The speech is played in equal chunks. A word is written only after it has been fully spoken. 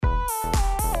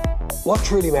What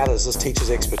truly matters is teachers'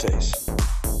 expertise.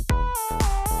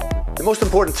 The most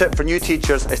important tip for new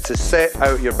teachers is to set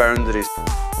out your boundaries.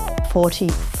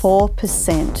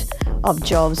 44% of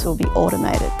jobs will be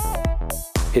automated.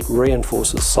 It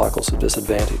reinforces cycles of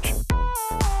disadvantage.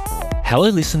 Hello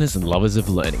listeners and lovers of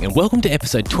learning, and welcome to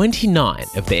episode 29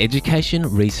 of the Education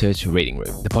Research Reading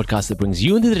Room, the podcast that brings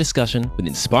you into the discussion with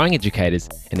inspiring educators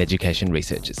and education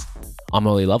researchers. I'm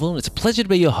Ollie Lovell and it's a pleasure to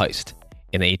be your host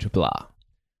in the ERRR.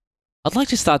 I'd like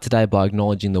to start today by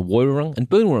acknowledging the Woiwurrung and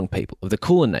Boonwurrung people of the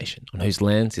Kulin Nation on whose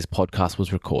lands this podcast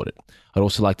was recorded. I'd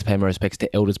also like to pay my respects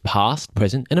to elders past,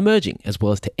 present and emerging, as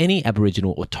well as to any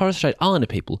Aboriginal or Torres Strait Islander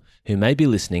people who may be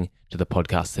listening to the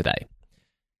podcast today.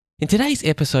 In today's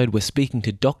episode, we're speaking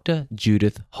to Dr.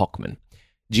 Judith Hochman.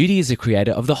 Judy is the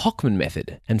creator of the Hochman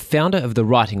Method and founder of the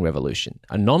Writing Revolution,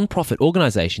 a non-profit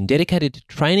organisation dedicated to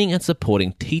training and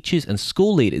supporting teachers and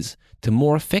school leaders to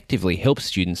more effectively help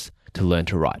students to learn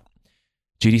to write.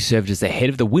 Judy served as the head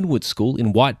of the Wynwood School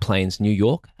in White Plains, New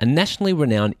York, a nationally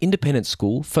renowned independent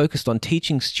school focused on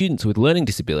teaching students with learning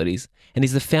disabilities, and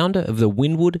is the founder of the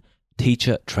Wynwood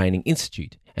Teacher Training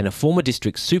Institute and a former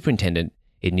district superintendent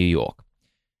in New York.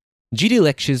 Judy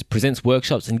lectures, presents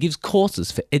workshops and gives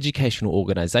courses for educational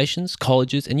organisations,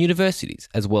 colleges and universities,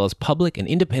 as well as public and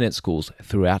independent schools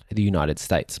throughout the United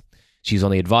States. She's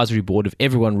on the advisory board of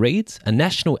Everyone Reads, a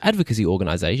national advocacy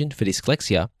organisation for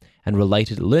dyslexia and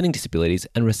related learning disabilities,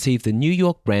 and received the New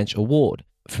York Branch Award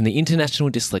from the International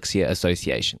Dyslexia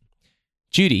Association.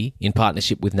 Judy, in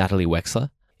partnership with Natalie Wexler,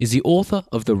 is the author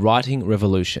of The Writing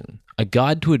Revolution, a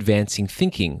guide to advancing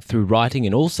thinking through writing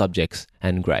in all subjects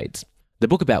and grades, the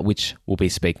book about which we'll be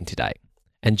speaking today.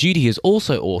 And Judy has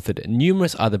also authored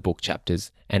numerous other book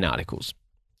chapters and articles.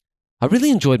 I really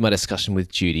enjoyed my discussion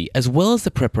with Judy, as well as the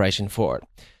preparation for it.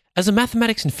 As a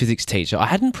mathematics and physics teacher, I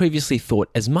hadn't previously thought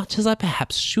as much as I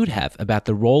perhaps should have about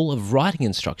the role of writing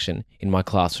instruction in my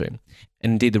classroom,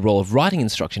 and indeed the role of writing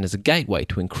instruction as a gateway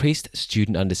to increased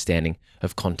student understanding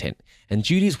of content. And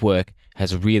Judy's work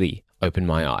has really opened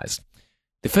my eyes.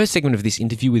 The first segment of this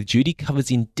interview with Judy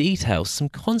covers in detail some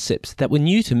concepts that were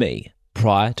new to me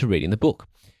prior to reading the book.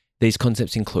 These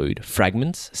concepts include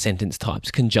fragments, sentence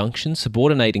types, conjunctions,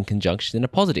 subordinating conjunctions, and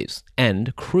appositives,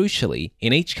 and crucially,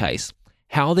 in each case,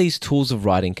 how these tools of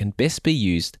writing can best be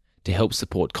used to help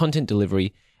support content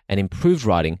delivery and improved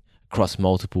writing across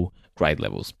multiple grade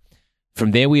levels.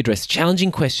 From there, we address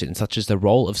challenging questions such as the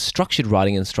role of structured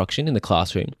writing instruction in the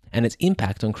classroom and its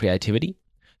impact on creativity,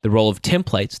 the role of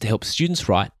templates to help students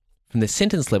write from the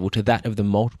sentence level to that of the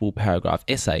multiple paragraph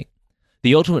essay,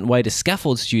 the ultimate way to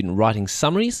scaffold student writing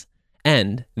summaries,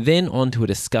 and then on to a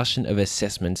discussion of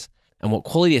assessments and what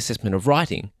quality assessment of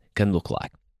writing can look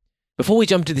like. Before we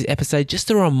jump to this episode, just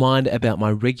a reminder about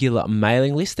my regular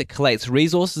mailing list that collates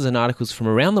resources and articles from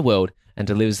around the world and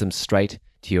delivers them straight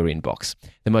to your inbox.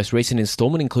 The most recent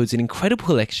installment includes an incredible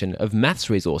collection of maths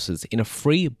resources in a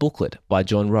free booklet by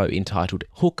John Rowe entitled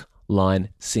Hook, Line,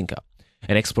 Sinker,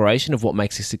 an exploration of what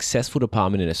makes a successful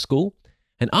department in a school,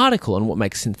 an article on what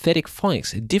makes synthetic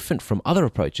phonics different from other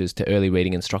approaches to early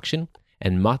reading instruction,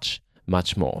 and much,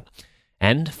 much more.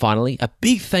 And finally, a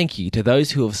big thank you to those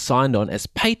who have signed on as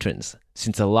patrons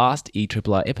since the last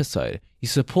ERRR episode. Your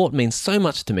support means so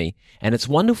much to me, and it's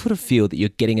wonderful to feel that you're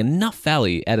getting enough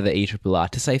value out of the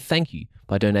ERRR to say thank you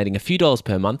by donating a few dollars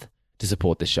per month to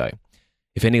support the show.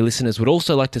 If any listeners would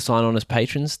also like to sign on as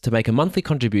patrons to make a monthly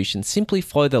contribution, simply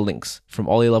follow the links from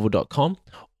ollielevel.com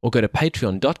or go to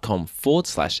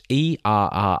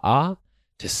patreon.com/ERRR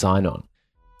to sign on.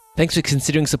 Thanks for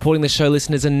considering supporting the show,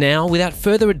 listeners. And now, without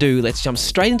further ado, let's jump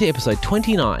straight into episode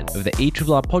 29 of the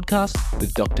ERRR podcast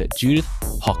with Dr. Judith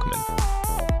Hochman.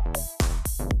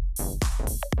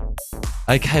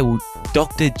 Okay, well,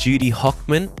 Dr. Judy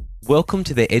Hochman, welcome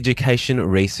to the Education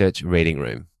Research Reading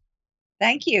Room.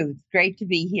 Thank you. It's great to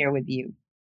be here with you.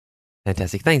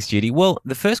 Fantastic. Thanks, Judy. Well,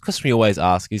 the first question we always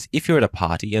ask is, if you're at a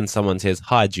party and someone says,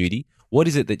 "Hi, Judy, what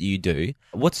is it that you do?"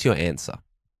 What's your answer?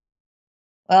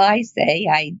 Well, I say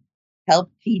I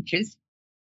help teachers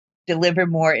deliver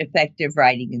more effective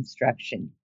writing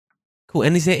instruction. Cool.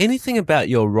 And is there anything about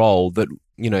your role that,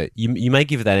 you may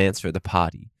give that answer at the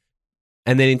party?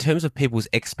 And then in terms of people's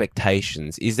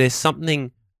expectations, is there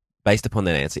something based upon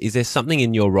that answer? Is there something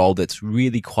in your role that's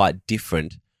really quite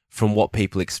different from what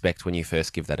people expect when you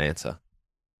first give that answer?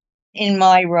 In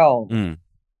my role?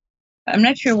 I'm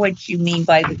not sure what you mean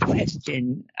by the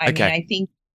question. I think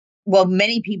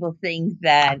many people think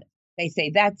that they say,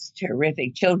 that's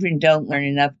terrific. Children don't learn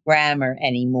enough grammar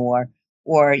anymore.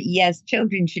 Or, yes,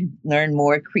 children should learn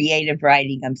more creative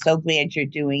writing. I'm so glad you're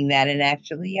doing that. And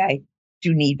actually, I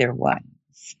do neither one.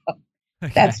 So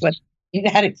that's what you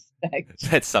not expect.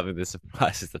 That's something that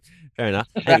surprises them. Fair enough.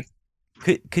 Right.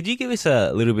 And could you give us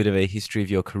a little bit of a history of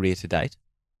your career to date?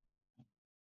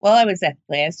 Well, I was a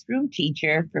classroom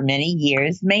teacher for many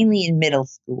years, mainly in middle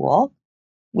school,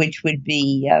 which would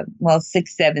be,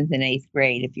 sixth, seventh, and eighth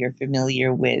grade, if you're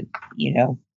familiar with,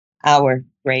 our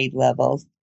grade levels.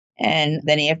 And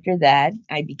then after that,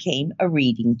 I became a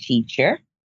reading teacher.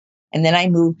 And then I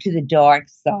moved to the dark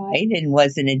side and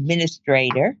was an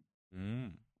administrator,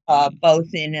 both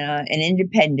in an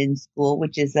independent school,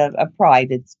 which is a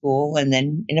private school, and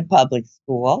then in a public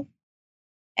school.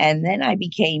 And then I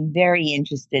became very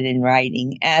interested in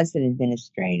writing as an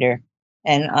administrator.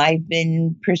 And I've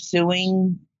been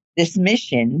pursuing this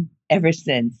mission ever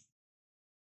since.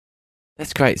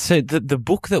 That's great. So the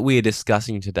book that we are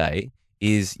discussing today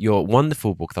is your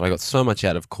wonderful book that I got so much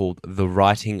out of called The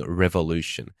Writing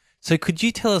Revolution. So could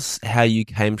you tell us how you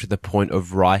came to the point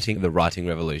of writing The Writing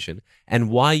Revolution and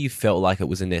why you felt like it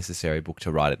was a necessary book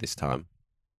to write at this time?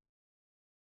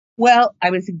 Well,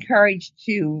 I was encouraged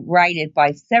to write it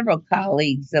by several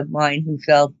colleagues of mine who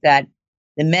felt that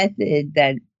the method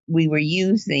that we were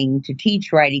using to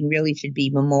teach writing really should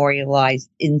be memorialized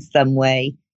in some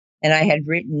way. And I had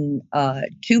written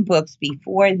 2 books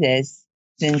before this,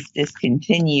 since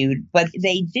discontinued, but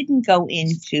they didn't go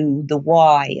into the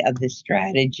why of the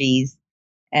strategies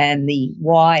and the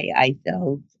why I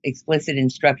felt explicit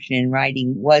instruction in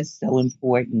writing was so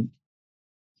important.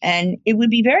 And it would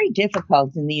be very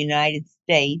difficult in the United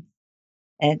States,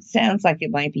 and it sounds like it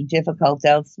might be difficult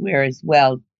elsewhere as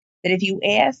well, that if you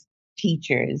ask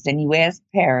teachers and you ask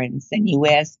parents and you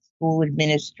ask school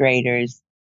administrators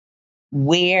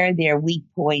where their weak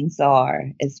points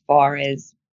are as far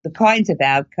as the kinds of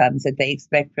outcomes that they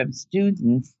expect from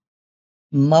students,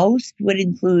 most would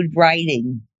include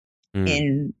writing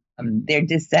in their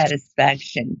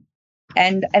dissatisfaction.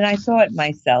 And I saw it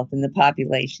myself in the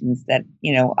populations that,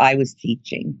 I was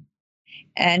teaching.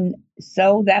 And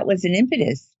so that was an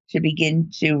impetus to begin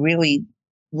to really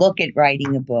look at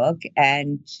writing a book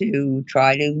and to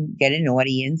try to get an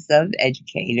audience of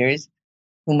educators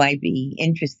who might be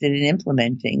interested in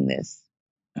implementing this.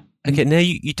 Okay, now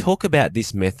you talk about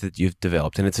this method you've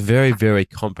developed, and it's a very, very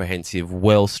comprehensive,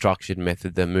 well-structured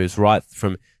method that moves right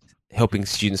from helping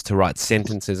students to write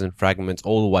sentences and fragments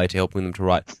all the way to helping them to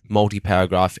write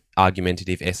multi-paragraph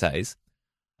argumentative essays.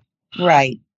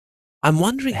 Right. I'm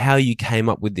wondering how you came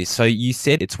up with this. So you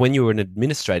said it's when you were an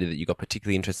administrator that you got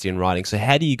particularly interested in writing. So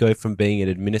how do you go from being an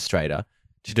administrator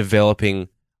to developing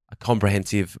a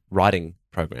comprehensive writing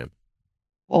program?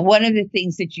 Well, one of the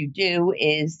things that you do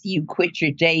is you quit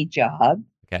your day job.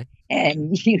 Okay.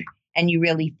 And you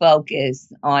really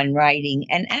focus on writing.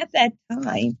 And at that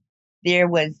time, there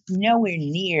was nowhere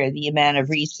near the amount of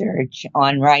research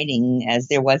on writing as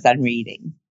there was on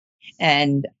reading.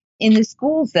 And in the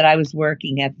schools that I was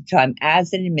working at the time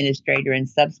as an administrator and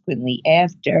subsequently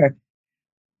after,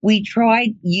 we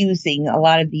tried using a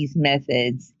lot of these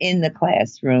methods in the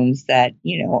classrooms that,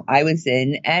 I was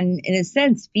in, and in a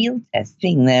sense, field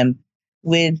testing them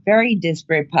with very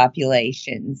disparate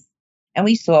populations. And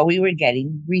we saw we were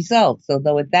getting results,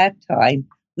 although at that time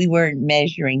we weren't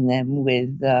measuring them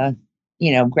with,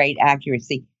 great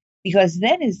accuracy. Because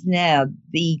then as now,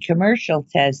 the commercial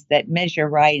tests that measure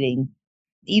writing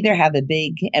either have a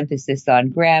big emphasis on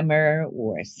grammar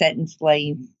or sentence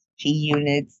length, G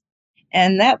units.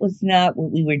 And that was not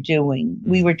what we were doing.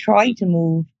 We were trying to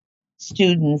move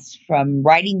students from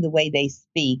writing the way they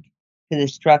speak to the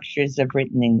structures of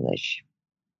written English.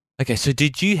 Okay, so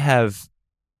did you have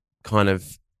kind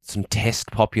of some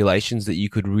test populations that you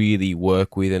could really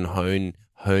work with and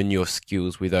hone your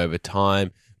skills with over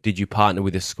time? Did you partner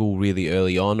with a school really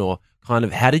early on, or kind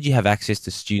of how did you have access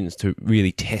to students to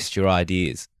really test your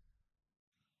ideas?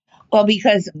 Well,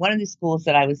 because one of the schools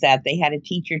that I was at, they had a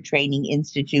teacher training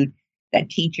institute that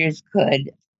teachers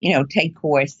could, take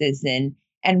courses in,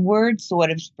 and word sort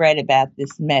of spread about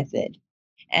this method.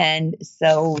 And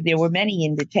so there were many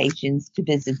invitations to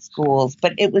visit schools,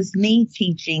 but it was me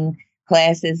teaching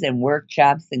classes and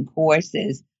workshops and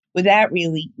courses without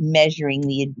really measuring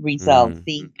the results,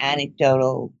 the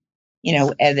anecdotal,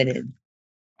 evidence.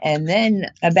 And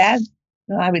then about,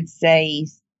 I would say,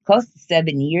 close to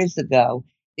 7 years ago,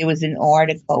 there was an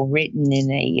article written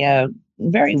in a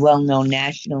very well-known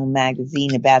national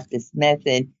magazine about this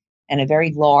method and a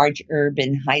very large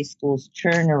urban high school's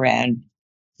turnaround,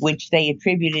 which they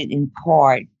attributed in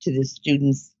part to the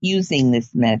students using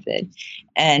this method.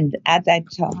 And at that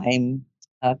time,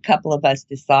 a couple of us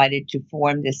decided to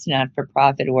form this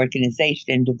not-for-profit organization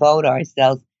and devote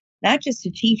ourselves not just to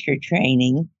teacher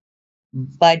training,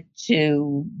 but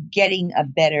to getting a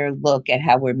better look at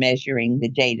how we're measuring the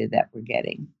data that we're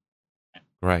getting.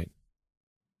 Right.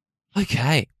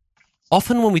 Okay.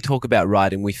 Often when we talk about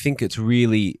writing, we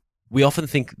often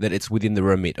think that it's within the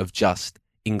remit of just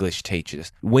English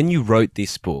teachers. When you wrote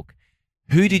this book,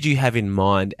 who did you have in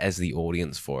mind as the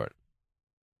audience for it?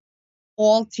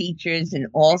 All teachers in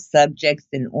all subjects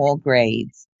in all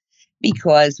grades,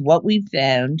 because what we've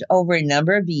found over a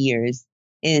number of years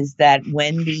is that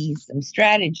when these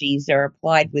strategies are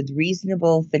applied with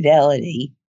reasonable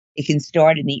fidelity, it can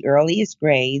start in the earliest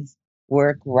grades,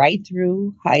 work right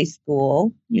through high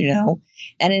school, and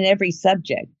in every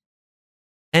subject.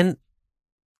 And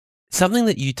something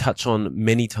that you touch on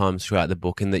many times throughout the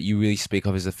book and that you really speak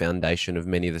of as the foundation of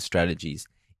many of the strategies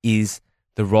is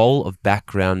the role of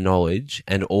background knowledge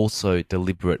and also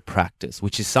deliberate practice,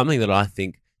 which is something that I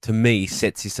think, to me,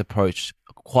 sets this approach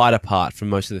quite apart from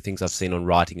most of the things I've seen on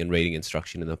writing and reading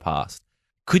instruction in the past.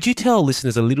 Could you tell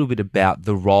listeners a little bit about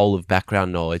the role of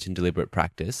background knowledge and deliberate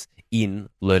practice in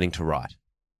learning to write?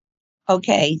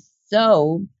 Okay,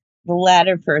 so the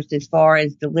latter first, as far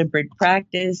as deliberate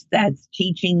practice, that's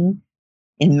teaching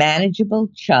in manageable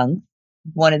chunks,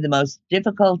 one of the most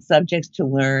difficult subjects to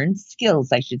learn,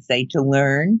 skills, I should say, to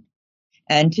learn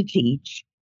and to teach,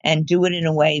 and do it in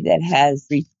a way that has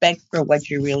respect for what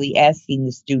you're really asking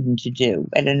the student to do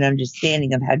and an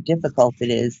understanding of how difficult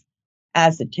it is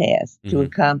as a task to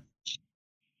accomplish.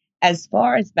 As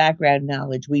far as background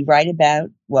knowledge, we write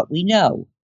about what we know.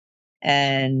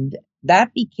 And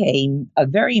that became a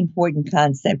very important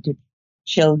concept.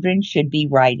 Children should be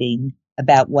writing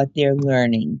about what they're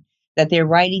learning, that their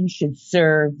writing should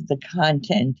serve the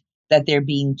content that they're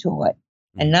being taught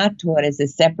and not taught as a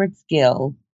separate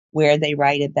skill where they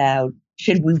write about,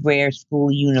 should we wear school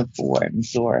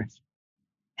uniforms or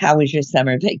how was your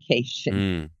summer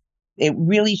vacation? It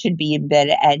really should be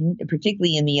embedded, and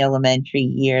particularly in the elementary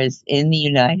years in the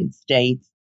United States,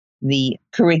 the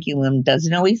curriculum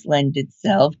doesn't always lend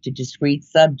itself to discrete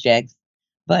subjects,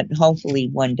 but hopefully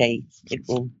one day it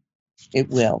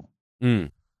will.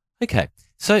 Okay.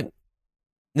 So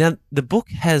now the book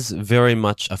has very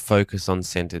much a focus on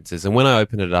sentences. And when I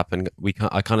opened it up and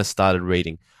I kind of started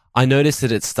reading, I noticed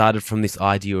that it started from this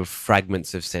idea of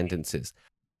fragments of sentences.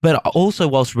 But also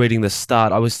whilst reading the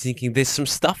start, I was thinking there's some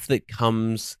stuff that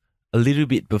comes a little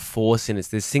bit before sentence.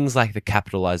 There's things like the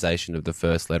capitalization of the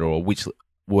first letter or which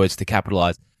words to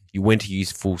capitalize, when to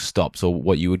use full stops or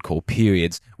what you would call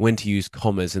periods, when to use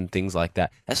commas and things like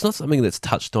that. That's not something that's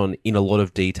touched on in a lot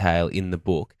of detail in the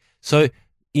book. So,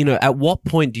 at what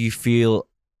point do you feel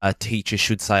a teacher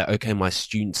should say, okay, my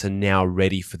students are now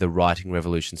ready for the writing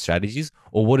revolution strategies?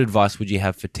 Or what advice would you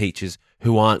have for teachers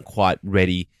who aren't quite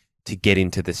ready to get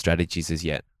into the strategies as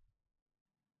yet?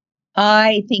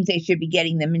 I think they should be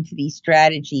getting them into these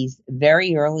strategies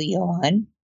very early on.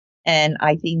 And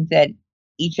I think that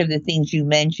each of the things you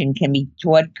mentioned can be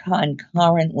taught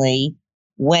concurrently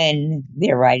when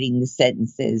they're writing the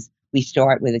sentences. We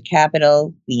start with a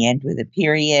capital, we end with a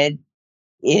period.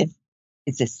 If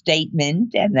it's a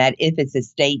statement, and that if it's a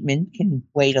statement can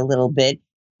wait a little bit,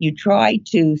 you try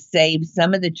to save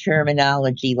some of the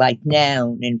terminology like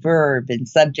noun and verb and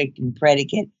subject and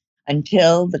predicate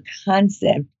until the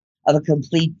concept of a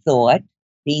complete thought,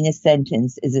 being a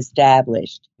sentence, is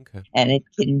established. Okay. And it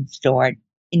can start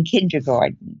in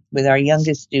kindergarten with our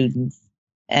youngest students,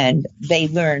 and they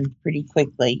learn pretty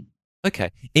quickly.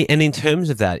 Okay. And in terms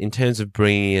of that, in terms of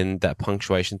bringing in that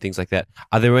punctuation, things like that,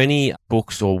 are there any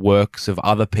books or works of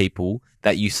other people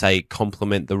that you say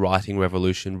complement the writing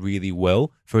revolution really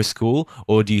well for a school?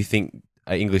 Or do you think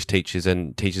English teachers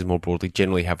and teachers more broadly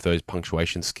generally have those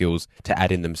punctuation skills to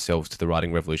add in themselves to the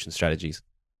writing revolution strategies?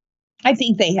 I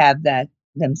think they have that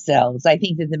themselves. I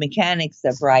think that the mechanics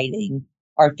of writing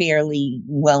are fairly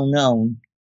well known,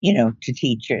 to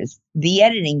teachers. The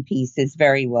editing piece is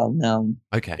very well known.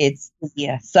 Okay. It's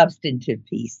the substantive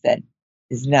piece that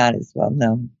is not as well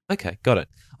known. Okay, got it.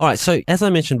 All right, so as I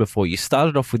mentioned before, you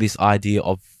started off with this idea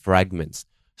of fragments.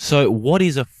 So what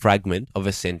is a fragment of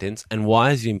a sentence, and why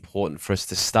is it important for us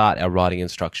to start our writing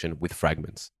instruction with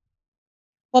fragments?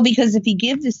 Well, because if you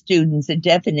give the students a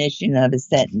definition of a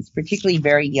sentence, particularly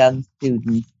very young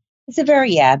students, it's a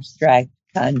very abstract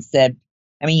concept.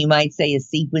 I mean, you might say a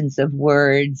sequence of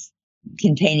words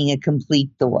containing a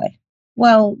complete thought.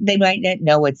 Well, they might not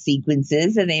know what sequence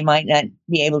is, and they might not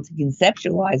be able to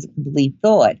conceptualize a complete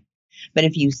thought. But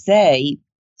if you say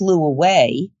flew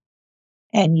away,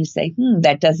 and you say,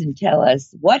 that doesn't tell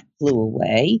us what flew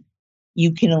away,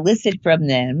 you can elicit from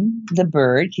them the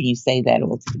bird. Can you say that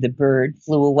also? The bird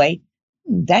flew away.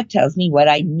 That tells me what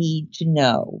I need to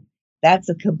know. That's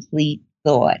a complete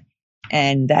thought.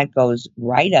 And that goes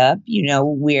right up,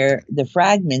 where the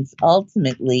fragments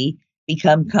ultimately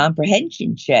become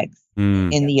comprehension checks in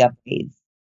the upgrades.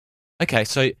 Okay,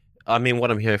 so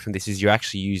what I'm hearing from this is you're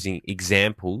actually using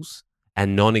examples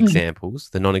and non-examples,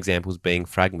 the non-examples being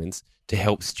fragments, to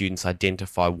help students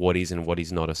identify what is and what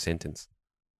is not a sentence.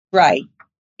 Right,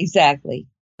 exactly.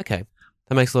 Okay,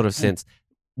 that makes a lot of sense.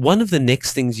 One of the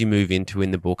next things you move into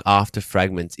in the book after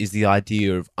fragments is the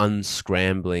idea of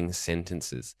unscrambling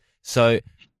sentences. So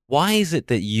why is it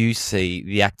that you see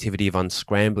the activity of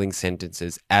unscrambling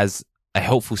sentences as a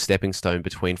helpful stepping stone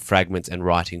between fragments and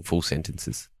writing full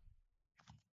sentences?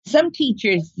 Some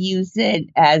teachers use it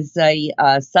as a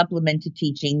supplement to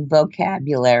teaching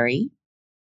vocabulary,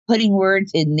 putting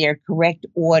words in their correct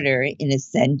order in a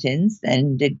sentence.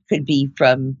 And it could be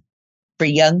for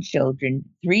young children,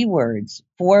 3 words,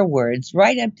 4 words,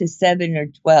 right up to 7 or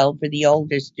 12 for the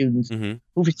older students who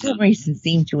for some reason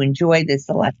seem to enjoy this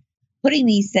a lot. Putting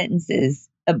these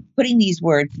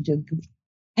words into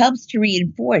helps to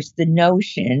reinforce the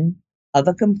notion of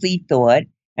a complete thought,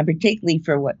 and particularly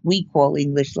for what we call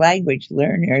English language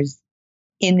learners,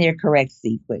 in their correct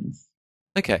sequence.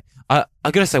 Okay. I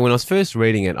got to say, when I was first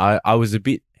reading it, I was a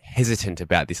bit hesitant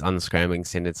about this unscrambling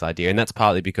sentence idea, and that's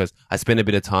partly because I spent a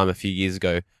bit of time a few years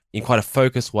ago in quite a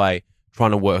focused way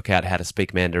trying to work out how to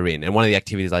speak Mandarin, and one of the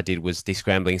activities I did was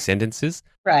descrambling sentences.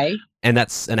 Right. And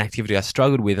that's an activity I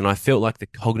struggled with, and I felt like the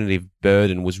cognitive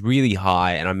burden was really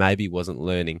high, and I maybe wasn't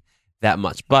learning that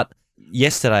much. But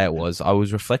yesterday I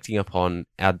was reflecting upon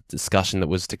our discussion that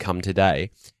was to come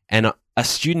today, and a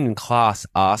student in class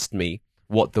asked me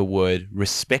what the word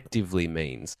respectively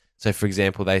means. So, for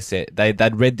example, they said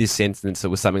they'd read this sentence that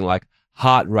was something like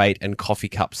heart rate and coffee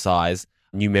cup size,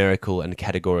 numerical and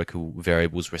categorical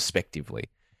variables respectively.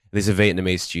 There's a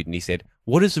Vietnamese student, he said,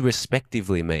 what does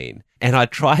respectively mean? And I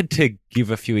tried to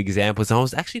give a few examples. And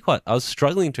I was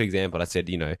struggling to example. I said,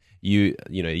 you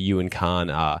and Khan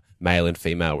are male and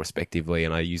female respectively.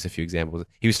 And I used a few examples.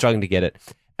 He was struggling to get it.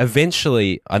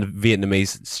 Eventually, a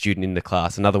Vietnamese student in the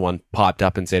class, another one, piped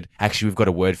up and said, actually, we've got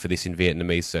a word for this in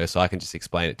Vietnamese, sir, so I can just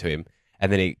explain it to him.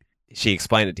 And then she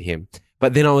explained it to him.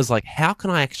 But then I was like, how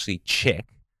can I actually check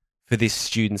for this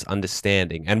student's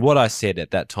understanding? And what I said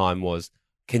at that time was,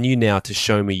 can you now, to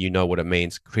show me you know what it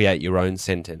means, create your own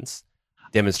sentence,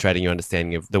 demonstrating your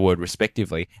understanding of the word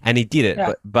respectively? And he did it,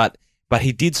 yeah. but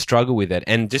he did struggle with it.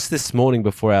 And just this morning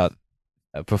before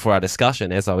our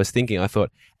discussion, as I was thinking, I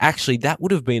thought, actually, that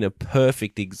would have been a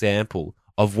perfect example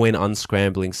of when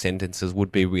unscrambling sentences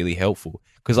would be really helpful,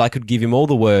 because I could give him all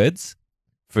the words,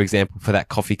 for example, for that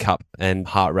coffee cup and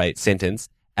heart rate sentence,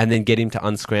 and then get him to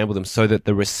unscramble them so that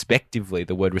the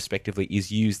word respectively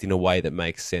is used in a way that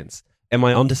makes sense. Am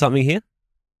I onto something here?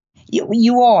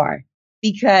 You are,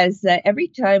 because every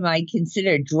time I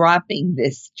consider dropping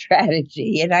this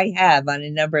strategy, and I have on a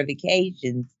number of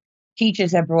occasions,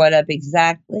 teachers have brought up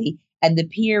exactly, and the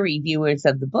peer reviewers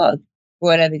of the book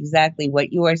brought up exactly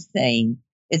what you're saying.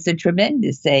 It's a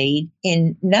tremendous aid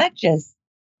in not just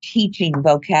teaching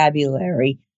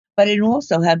vocabulary, but in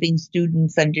also having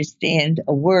students understand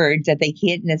a word that they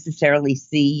can't necessarily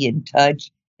see and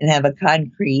touch and have a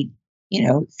concrete,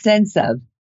 sense of.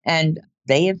 And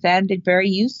they have found it very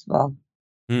useful.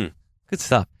 Good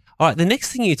stuff. All right, one of the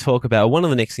next things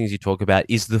you talk about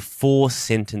is the 4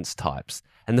 sentence types.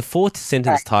 And the 4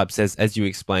 sentence types, as you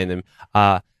explain them,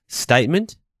 are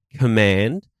statement,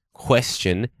 command,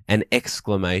 question, and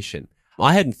exclamation.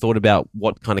 I hadn't thought about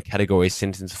what kind of categories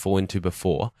sentences fall into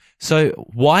before. So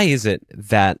why is it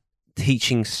that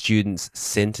teaching students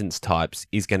sentence types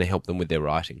is going to help them with their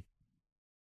writing?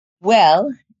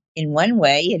 Well, in one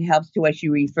way, it helps to what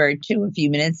you referred to a few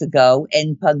minutes ago,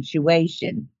 and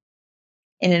punctuation.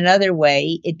 In another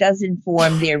way, it does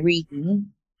inform their reading.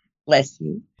 Bless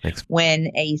you. Thanks. When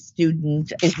a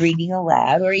student is reading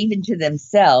aloud, or even to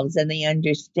themselves, and they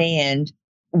understand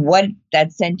what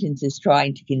that sentence is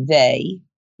trying to convey,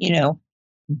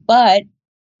 But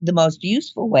the most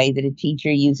useful way that a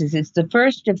teacher uses is the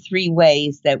first of 3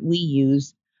 ways that we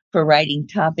use for writing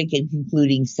topic and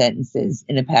concluding sentences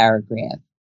in a paragraph.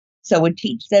 So it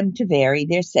teaches them to vary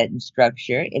their sentence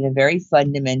structure in a very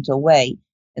fundamental way.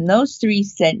 And those 3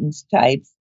 sentence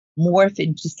types morph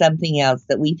into something else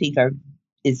that we think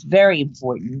is very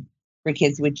important for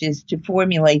kids, which is to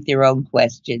formulate their own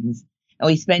questions. And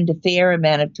we spend a fair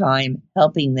amount of time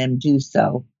helping them do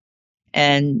so.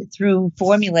 And through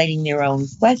formulating their own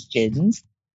questions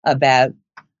about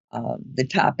the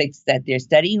topics that they're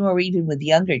studying, or even with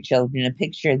younger children, a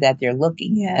picture that they're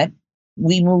looking at,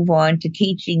 we move on to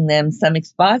teaching them some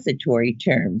expository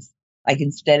terms. Like,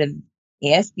 instead of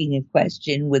asking a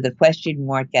question with a question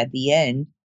mark at the end,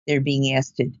 they're being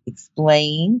asked to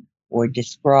explain or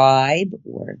describe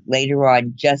or later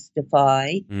on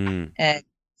justify. And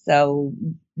so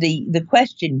the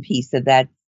question piece of that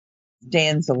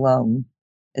stands alone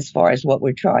as far as what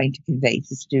we're trying to convey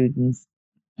to students.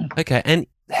 Okay, and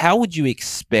how would you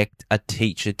expect a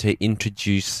teacher to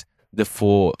introduce the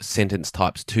 4 sentence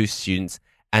types to students,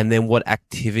 and then what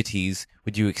activities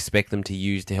would you expect them to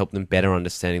use to help them better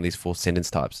understanding these 4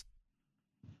 sentence types?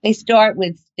 They start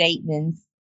with statements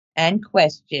and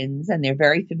questions, and they're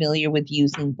very familiar with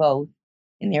using both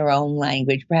in their own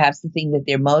language. Perhaps the thing that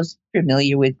they're most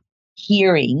familiar with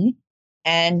hearing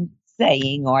and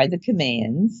saying are the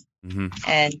commands.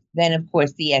 And then, of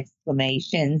course, the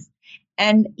exclamations.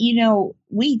 And,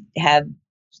 we have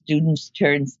students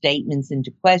turn statements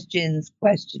into questions,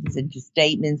 questions into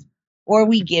statements, or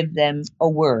we give them a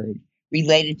word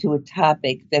related to a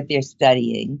topic that they're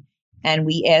studying. And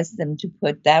we ask them to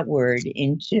put that word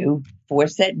into 4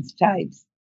 sentence types.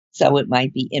 So it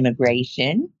might be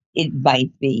immigration, it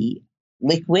might be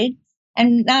liquid,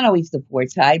 and not always the 4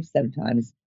 types.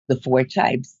 Sometimes the 4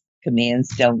 types commands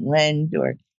don't lend,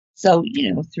 or so,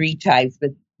 3 types.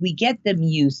 But we get them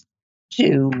used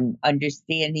to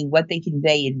understanding what they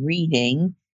convey in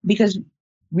reading, because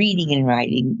reading and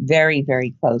writing very,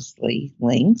 very closely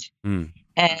linked,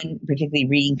 and particularly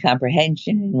reading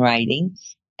comprehension and writing.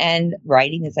 And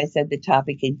writing, as I said, the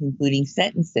topic and concluding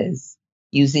sentences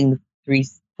using the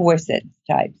 4 sentence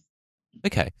types.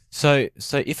 Okay, so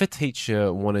if a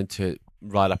teacher wanted to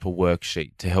write up a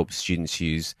worksheet to help students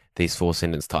use these 4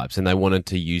 sentence types, and they wanted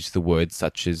to use the words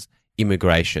such as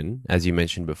immigration, as you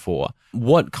mentioned before,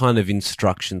 what kind of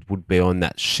instructions would be on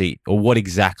that sheet, or what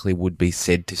exactly would be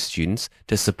said to students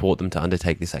to support them to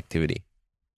undertake this activity?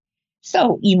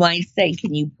 So you might say,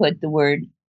 can you put the word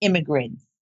immigrants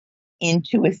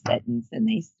into a sentence? And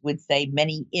they would say,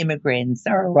 many immigrants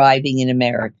are arriving in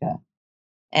America.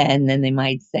 And then they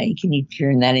might say, can you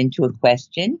turn that into a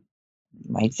question?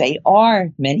 You might say, are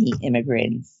many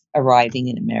immigrants arriving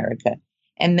in America?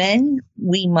 And then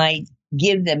we might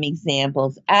give them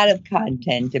examples out of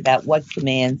content about what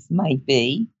commands might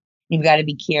be. You've got to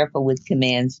be careful with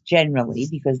commands generally,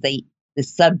 because the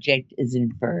subject is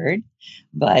inferred,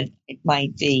 but it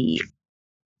might be,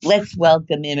 let's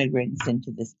welcome immigrants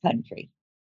into this country,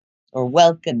 or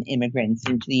welcome immigrants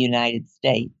into the United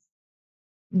States.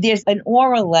 There's an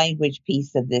oral language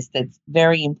piece of this that's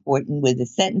very important with the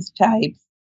sentence types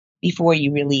before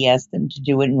you really ask them to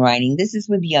do it in writing. This is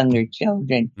with younger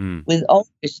children. With older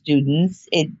students,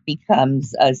 it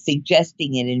becomes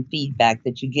suggesting it in feedback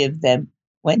that you give them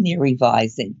when they're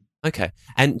revising. Okay.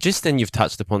 And just then you've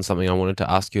touched upon something I wanted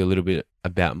to ask you a little bit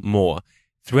about more.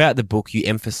 Throughout the book, you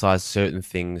emphasize certain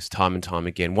things time and time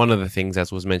again. One of the things,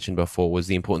 as was mentioned before, was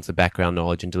the importance of background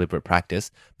knowledge and deliberate practice.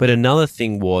 But another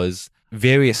thing was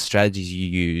various strategies you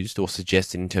used or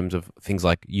suggested in terms of things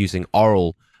like using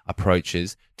oral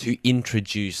approaches to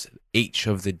introduce each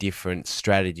of the different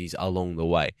strategies along the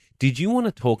way. Did you want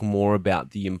to talk more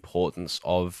about the importance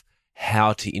of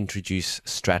how to introduce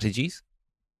strategies?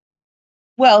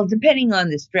 Well, depending on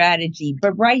the strategy,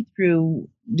 but right through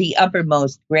the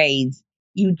uppermost grades,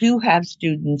 you do have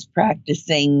students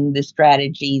practicing the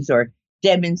strategies or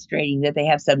demonstrating that they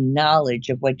have some knowledge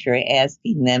of what you're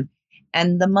asking them.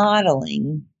 And the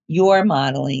modeling, your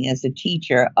modeling as a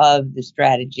teacher of the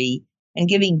strategy, and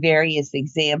giving various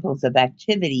examples of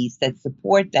activities that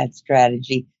support that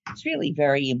strategy, is really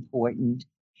very important.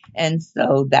 And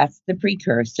so that's the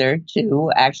precursor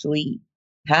to actually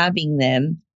having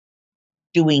them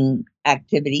doing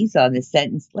activities on the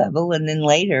sentence level, and then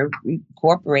later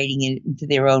incorporating it into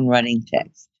their own running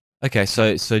text. Okay,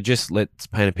 so just let's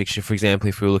paint a picture. For example,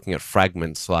 if we were looking at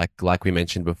fragments, like we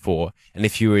mentioned before, and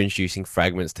if you were introducing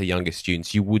fragments to younger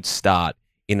students, you would start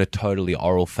in a totally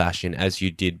oral fashion, as you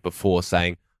did before,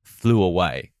 saying flew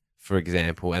away, for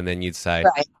example, and then you'd say,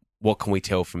 right, what can we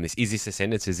tell from this? Is this a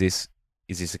sentence? Is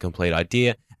this a complete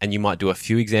idea? And you might do a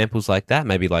few examples like that,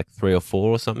 maybe like 3 or 4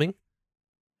 or something.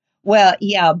 Well,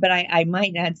 yeah, but I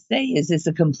might not say, is this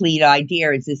a complete idea?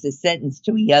 Or is this a sentence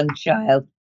to a young child?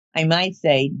 I might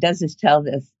say, does this tell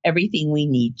us everything we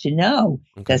need to know?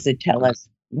 Okay. Does it tell us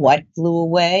what flew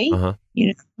away?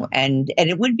 And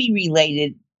it would be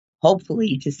related,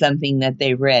 hopefully, to something that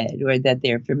they read or that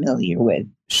they're familiar with.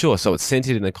 Sure. So it's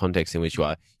centered in the context in which you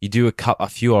are. You do a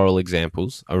few oral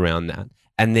examples around that.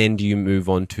 And then do you move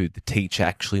on to the teacher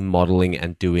actually modeling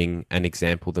and doing an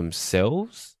example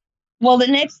themselves? Well, the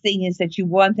next thing is that you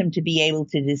want them to be able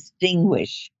to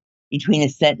distinguish between a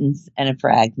sentence and a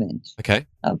fragment. Okay.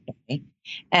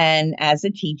 And as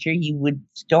a teacher, you would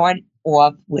start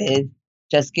off with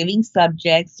just giving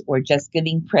subjects or just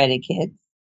giving predicates.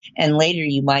 And later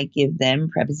you might give them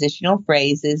prepositional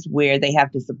phrases where they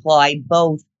have to supply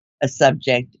both a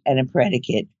subject and a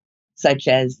predicate, such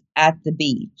as at the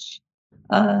beach.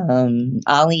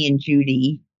 Ollie and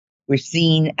Judy were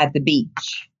seen at the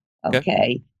beach.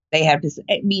 Okay. They have to,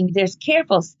 there's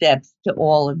careful steps to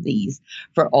all of these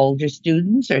for older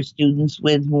students or students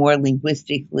with more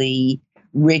linguistically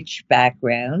rich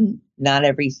background. Not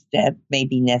every step may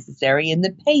be necessary, and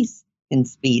the pace can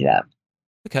speed up.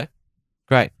 Okay,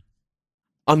 great.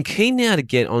 I'm keen now to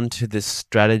get onto the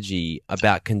strategy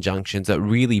about conjunctions that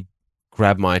really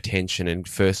grabbed my attention and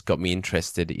first got me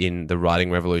interested in the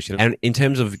writing revolution. And in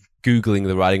terms of Googling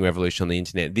the writing revolution on the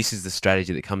internet, this is the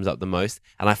strategy that comes up the most.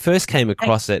 And I first came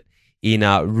across it in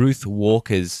Ruth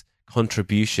Walker's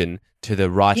contribution to the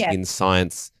Writing in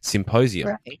Science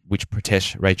Symposium, which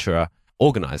Pritesh Rachara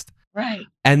organized. Right.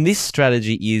 And this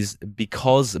strategy is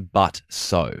because, but,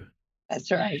 so.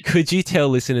 That's right. Could you tell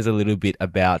listeners a little bit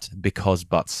about because,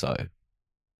 but, so?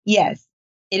 Yes.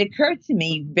 It occurred to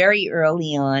me very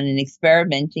early on in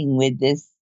experimenting with this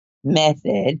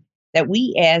method that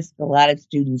we ask a lot of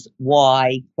students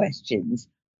why questions.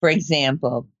 For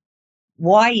example,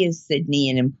 why is Sydney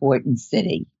an important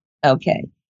city? Okay.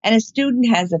 And a student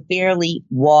has a fairly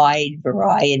wide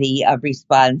variety of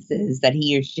responses that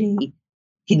he or she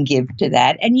can give to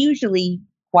that, and usually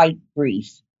quite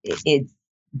brief. It's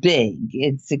big,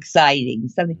 it's exciting,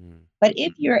 something. But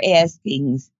if you're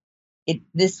asking it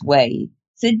this way,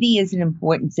 Sydney is an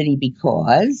important city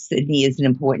because, Sydney is an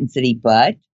important city,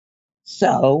 but,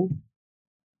 so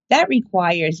that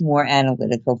requires more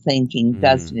analytical thinking,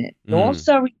 doesn't it? It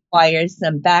also requires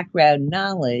some background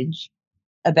knowledge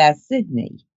about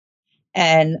Sydney.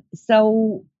 And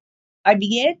so I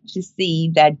began to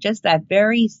see that just that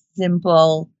very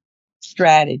simple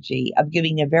strategy of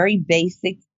giving a very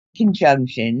basic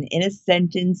conjunction in a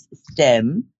sentence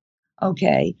stem,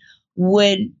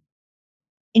 would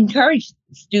encourage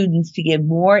students to give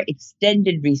more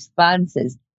extended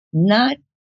responses, not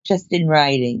just in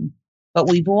writing, but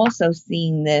we've also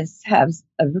seen this have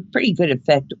a pretty good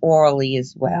effect orally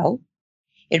as well.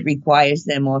 It requires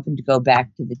them often to go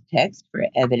back to the text for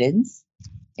evidence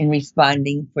in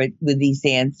responding with these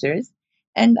answers,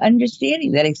 and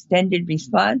understanding that extended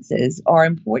responses are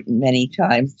important many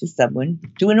times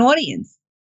to an audience.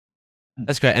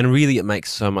 That's great. And really, it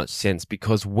makes so much sense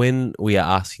because when we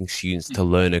are asking students to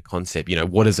learn a concept,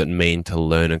 what does it mean to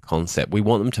learn a concept? We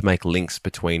want them to make links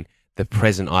between the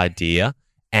present idea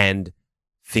and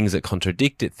things that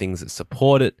contradict it, things that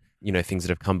support it, things that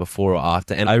have come before or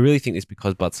after. And I really think this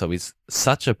because but so is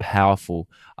such a powerful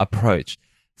approach.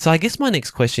 So I guess my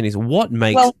next question is what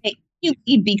makes... Well, you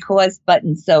leave because, but,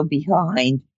 and so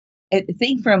behind.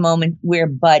 Think for a moment where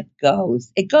but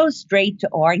goes. It goes straight to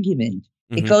argument.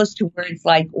 It goes to words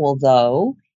like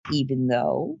although, even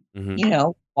though,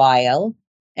 while,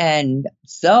 and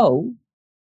so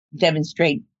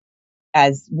demonstrate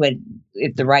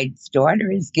if the right starter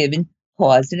is given,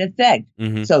 cause and effect.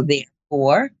 So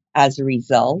therefore, as a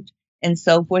result, and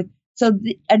so forth. So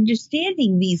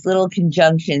understanding these little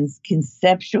conjunctions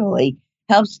conceptually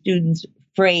helps students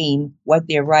frame what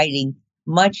they're writing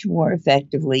much more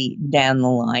effectively down the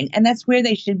line. And that's where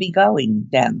they should be going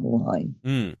down the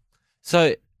line.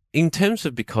 So in terms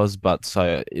of because, but,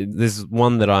 so, there's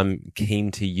one that I'm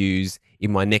keen to use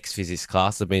in my next physics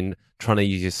class. I've been trying to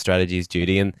use your strategies,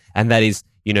 Judy, and that is,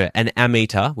 an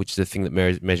ammeter, which is the thing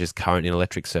that measures current in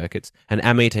electric circuits. An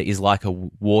ammeter is like a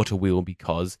water wheel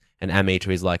because, an ammeter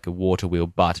is like a water wheel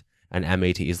but, an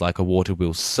ammeter is like a water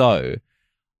wheel so.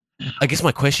 I guess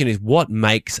my question is, what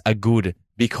makes a good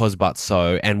because, but,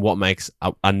 so, and what makes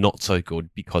a not so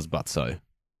good because, but, so?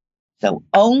 So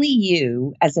only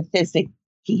you, as a physics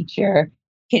teacher,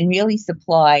 can really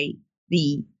supply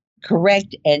the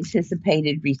correct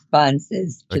anticipated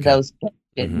responses to those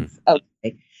questions.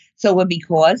 Okay. So a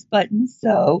because, but, and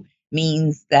so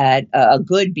means that a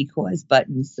good because, but,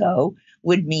 and so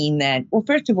would mean that, well,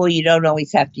 first of all, you don't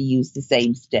always have to use the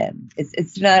same stem.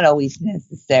 It's not always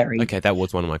necessary. Okay, that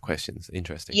was one of my questions.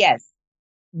 Interesting. Yes.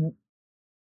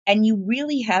 And you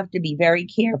really have to be very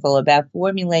careful about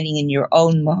formulating in your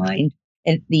own mind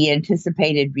the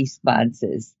anticipated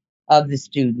responses of the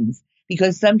students,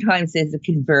 because sometimes there's a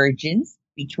convergence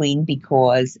between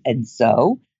because and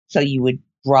so you would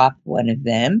drop one of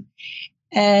them.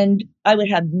 And I would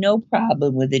have no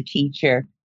problem with a teacher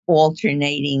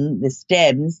alternating the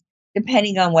stems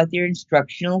depending on what their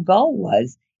instructional goal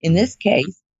was. In this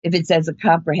case, if it's as a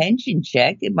comprehension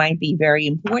check, it might be very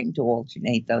important to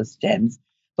alternate those stems.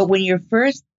 But when you're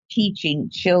first teaching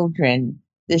children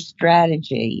this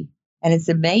strategy, and it's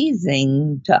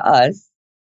amazing to us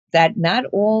that not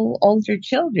all older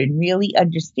children really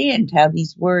understand how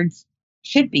these words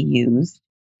should be used,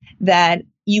 that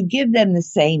you give them the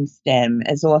same stem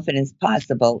as often as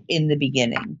possible in the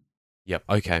beginning. Yep.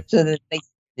 Okay. So that they see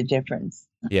the difference.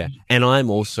 Yeah. And I'm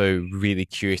also really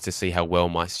curious to see how well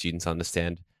my students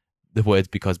understand the words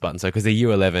because, but, and so, because they're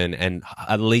year 11 and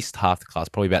at least half the class,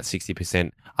 probably about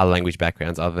 60% are language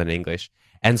backgrounds other than English.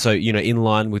 And so, in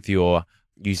line with your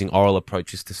using oral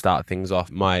approaches to start things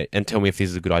off, and tell me if this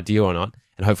is a good idea or not,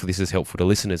 and hopefully this is helpful to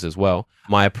listeners as well.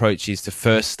 My approach is to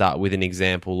first start with an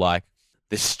example like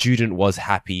the student was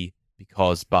happy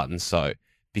because, but, and so,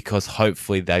 because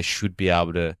hopefully they should be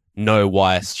able to know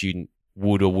why a student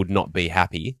would or would not be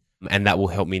happy. And that will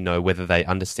help me know whether they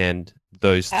understand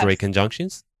those three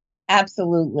conjunctions.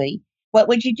 Absolutely.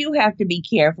 What you do have to be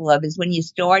careful of is when you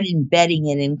start embedding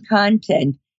it in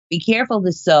content, be careful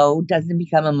the so doesn't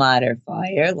become a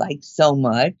modifier like so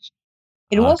much.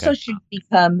 It also should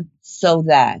become so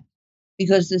that,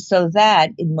 because the so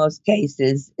that in most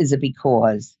cases is a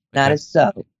because, not a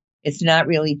so. It's not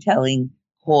really telling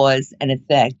cause and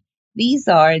effect. These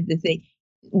are the things.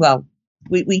 Well,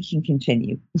 we can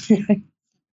continue.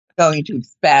 Going to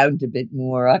expound a bit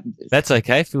more on this. That's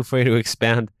okay. Feel free to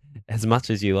expound as much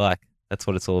as you like. That's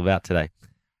what it's all about today.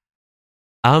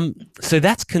 So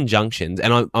that's conjunctions.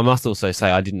 And I must also say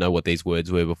I didn't know what these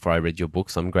words were before I read your book,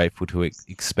 so I'm grateful to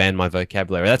expand my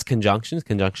vocabulary. That's conjunctions.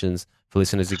 Conjunctions, for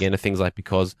listeners again, are things like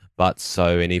because, but,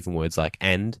 so, and even words like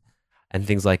and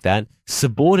things like that.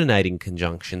 Subordinating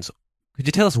conjunctions. Could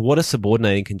you tell us what are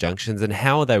subordinating conjunctions and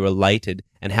how are they related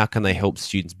and how can they help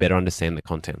students better understand the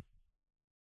content?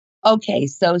 Okay,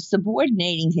 so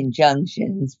subordinating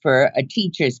conjunctions for a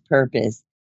teacher's purpose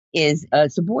is a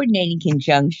subordinating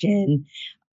conjunction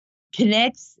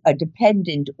connects a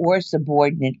dependent or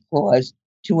subordinate clause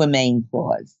to a main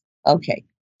clause. Okay,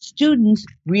 students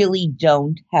really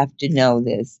don't have to know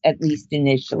this, at least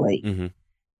initially. Mm-hmm.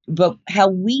 But how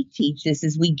we teach this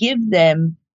is we give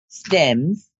them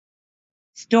stems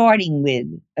starting with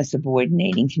a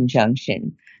subordinating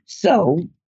conjunction. So,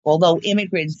 although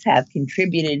immigrants have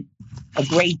contributed a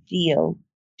great deal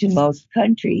to most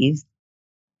countries,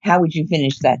 how would you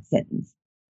finish that sentence?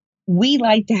 We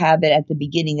like to have it at the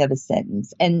beginning of a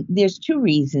sentence, and there's two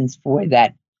reasons for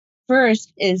that.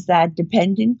 First is that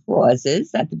dependent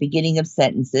clauses at the beginning of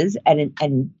sentences and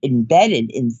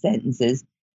embedded in sentences,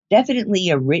 definitely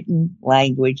a written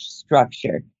language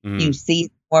structure. You see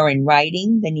it more in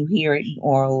writing than you hear it in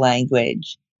oral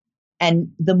language.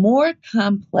 And the more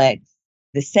complex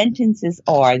the sentences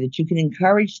are that you can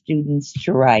encourage students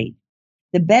to write,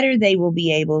 the better they will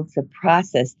be able to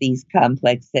process these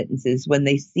complex sentences when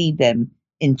they see them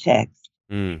in text.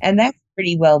 And that's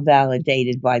pretty well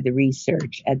validated by the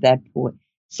research at that point.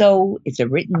 So it's a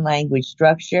written language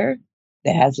structure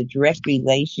that has a direct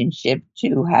relationship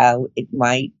to how it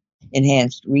might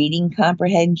enhance reading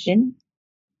comprehension.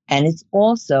 And it's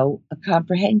also a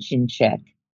comprehension check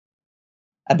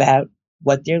about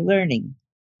what they're learning.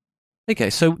 Okay,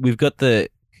 so we've got the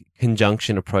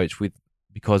conjunction approach with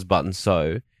because, but, and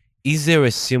so. Is there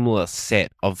a similar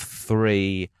set of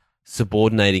three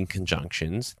subordinating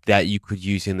conjunctions that you could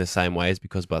use in the same way as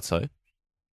because, but, so?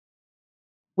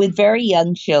 With very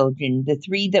young children, the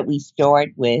three that we start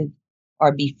with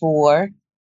are before,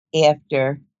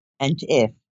 after, and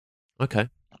if. Okay.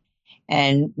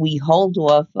 And we hold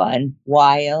off on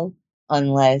while,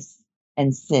 unless,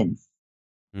 and since.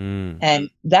 And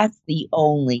that's the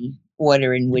only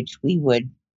order in which we would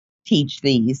teach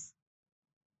these.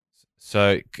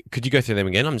 So could you go through them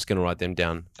again? I'm just going to write them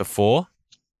down. Before,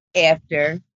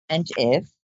 after, and if.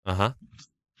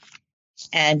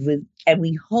 And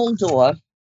we hold off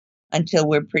until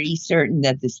we're pretty certain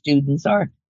that the students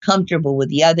are comfortable with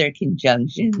the other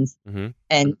conjunctions.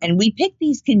 And we pick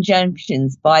these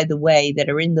conjunctions, by the way, that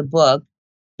are in the book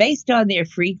based on their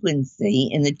frequency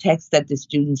in the text that the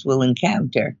students will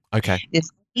encounter. Okay.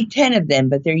 There's only 10 of them,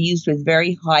 but they're used with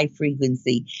very high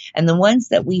frequency. And the ones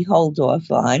that we hold off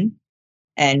on,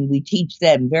 and we teach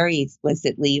them very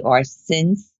explicitly, are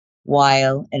since,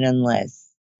 while, and unless.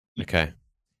 Okay.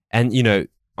 And,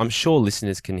 I'm sure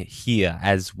listeners can hear,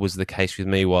 as was the case with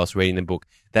me whilst reading the book,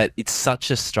 that it's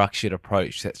such a structured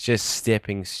approach that's just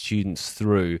stepping students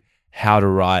through how to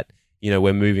write.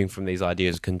 We're moving from these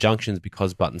ideas of conjunctions,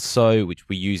 because, but, and so, which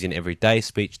we use in everyday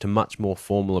speech, to much more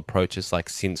formal approaches like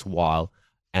since, while,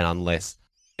 and unless.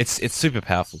 It's super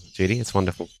powerful, Judy. It's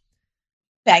wonderful.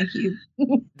 Thank you.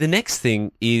 The next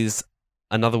thing is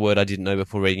another word I didn't know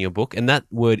before reading your book, and that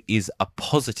word is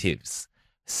appositives.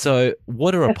 So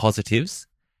what are appositives,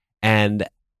 and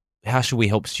how should we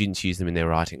help students use them in their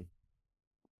writing?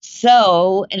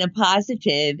 So an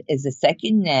appositive is a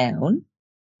second noun,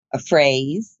 a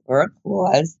phrase or a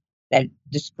clause that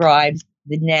describes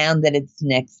the noun that it's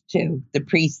next to, the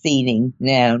preceding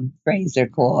noun, phrase, or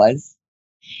clause.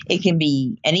 It can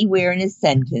be anywhere in a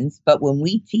sentence, but when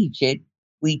we teach it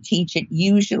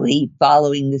usually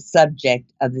following the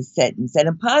subject of the sentence. And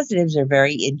appositives are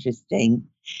very interesting.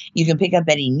 You can pick up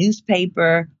any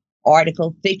newspaper,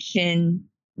 article, fiction,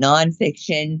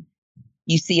 nonfiction.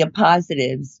 You see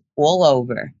appositives all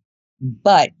over,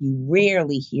 but you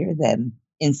rarely hear them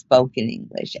in spoken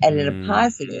English. And an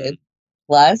appositive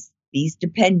plus these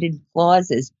dependent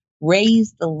clauses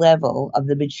raise the level of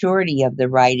the maturity of the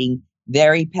writing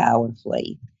very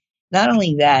powerfully. Not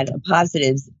only that,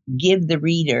 appositives give the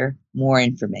reader more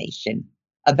information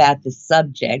about the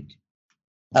subject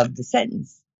of the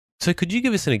sentence. So could you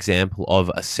give us an example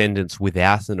of a sentence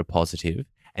without an appositive,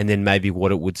 and then maybe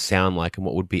what it would sound like and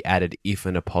what would be added if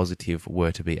an appositive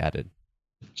were to be added?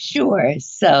 Sure.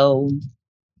 So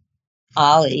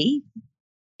Ollie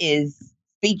is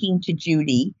speaking to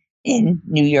Judy in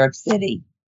New York City.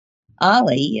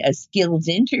 Ollie, a skilled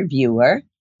interviewer,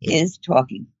 is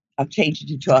talking. I'll change it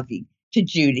to talking to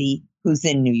Judy, who's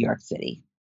in New York City.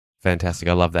 Fantastic.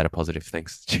 I love that appositive.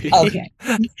 Thanks, Judy. Okay.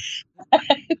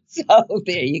 So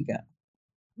there you go.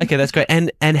 Okay, that's great.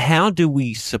 And how do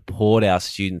we support our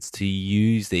students to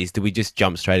use these? Do we just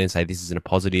jump straight and say, this is an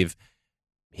appositive,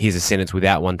 here's a sentence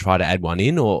without one, try to add one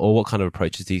in? Or what kind of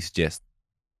approaches do you suggest?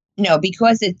 No,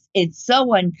 because it's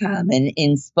so uncommon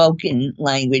in spoken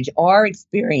language, our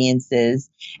experiences,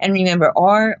 and remember,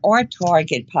 our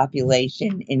target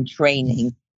population in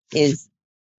training is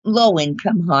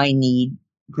low-income, high-need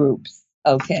groups,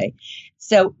 okay?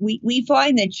 So we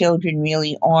find that children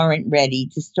really aren't ready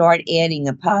to start adding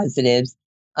appositives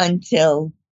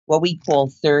until what we call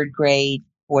third grade,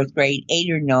 fourth grade,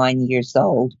 8 or 9 years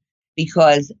old,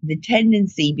 because the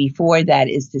tendency before that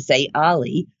is to say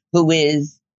Ollie, who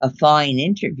is a fine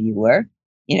interviewer,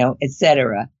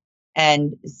 etc.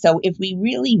 And so if we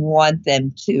really want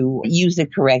them to use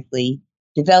it correctly,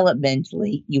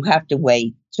 developmentally, you have to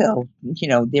wait till,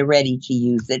 they're ready to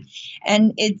use it.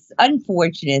 And it's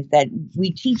unfortunate that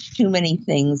we teach too many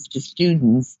things to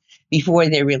students before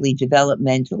they're really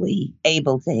developmentally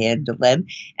able to handle them.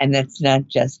 And that's not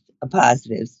just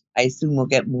appositives. I assume we'll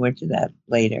get more to that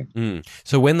later.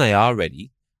 So when they are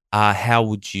ready, how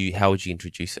would you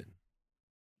introduce it?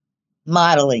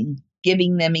 Modeling,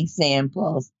 giving them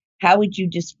examples. How would you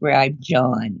describe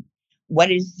John?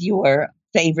 What is your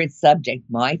favorite subject?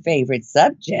 My favorite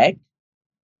subject,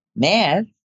 math,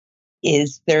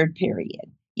 is third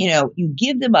period. You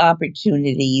give them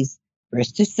opportunities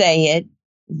first to say it,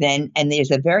 and there's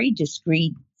a very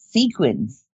discrete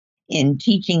sequence in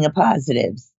teaching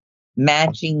appositives,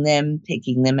 matching them,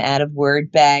 picking them out of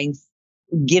word banks,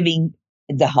 giving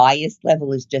the highest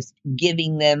level is just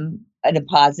giving them an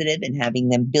appositive and having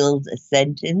them build a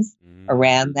sentence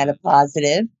around that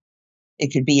appositive.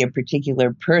 It could be a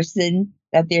particular person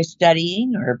that they're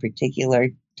studying or a particular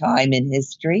time in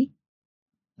history,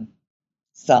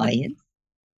 science.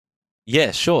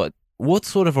 Yeah, sure. What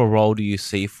sort of a role do you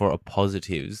see for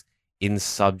appositives in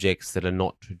subjects that are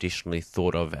not traditionally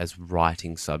thought of as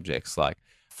writing subjects, like,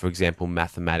 for example,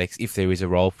 mathematics, if there is a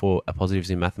role for appositives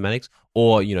in mathematics,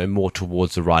 or, more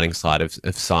towards the writing side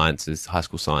of sciences, high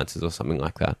school sciences or something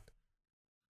like that?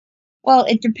 Well,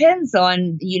 it depends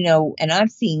on, and I've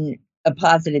seen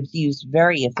appositives used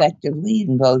very effectively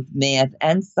in both math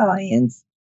and science.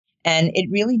 And it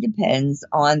really depends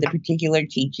on the particular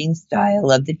teaching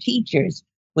style of the teachers.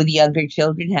 With younger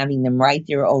children, having them write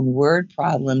their own word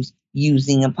problems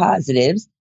using appositives.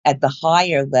 At the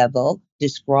higher level,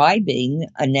 describing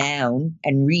a noun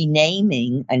and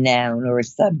renaming a noun or a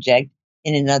subject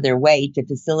in another way to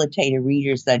facilitate a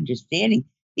reader's understanding.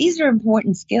 These are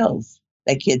important skills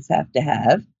that kids have to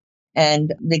have,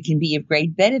 and they can be of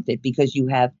great benefit because you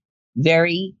have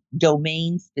very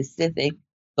domain-specific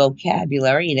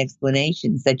vocabulary and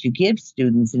explanations that you give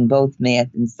students in both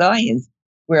math and science,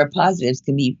 where appositives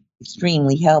can be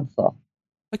extremely helpful.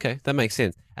 Okay, that makes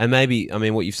sense. And maybe,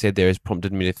 what you've said there has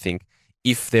prompted me to think,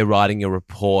 if they're writing a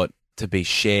report to be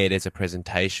shared as a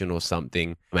presentation or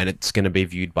something, and it's going to be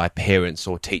viewed by parents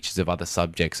or teachers of other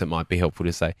subjects, it might be helpful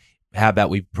to say, how about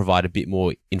we provide a bit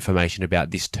more information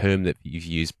about this term that you've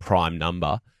used, prime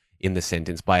number, in the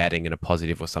sentence by adding in a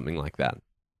positive or something like that?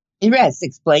 Yes,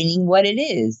 explaining what it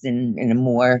is in a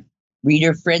more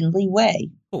reader-friendly way,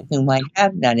 cool, who might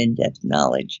have that in-depth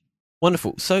knowledge.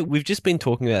 Wonderful. So we've just been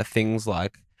talking about things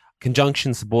like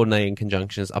conjunctions, subordinating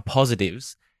conjunctions,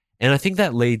 appositives, and I think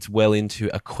that leads well into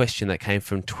a question that came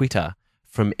from Twitter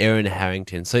from Erin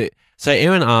Harrington. So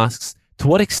Erin asks, To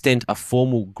what extent are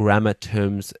formal grammar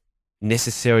terms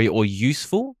necessary or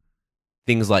useful?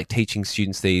 Things like teaching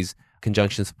students these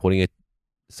conjunctions supporting a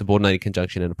subordinated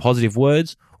conjunction and a positive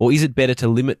words, or is it better to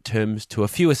limit terms to a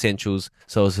few essentials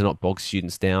so as to not bog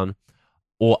students down?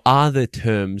 Or are the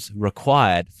terms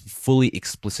required for fully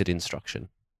explicit instruction?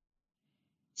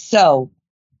 So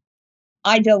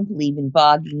I don't believe in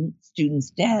bogging students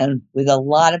down with a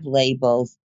lot of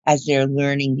labels as they're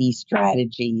learning these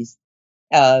strategies.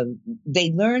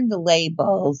 They learn the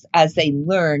labels as they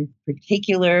learn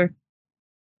particular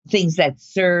things that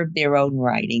serve their own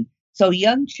writing. So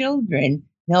young children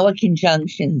know what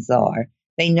conjunctions are.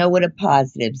 They know what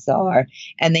appositives are,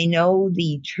 and they know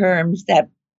the terms that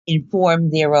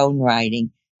inform their own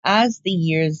writing. As the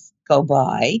years go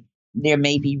by, there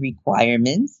may be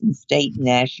requirements in state and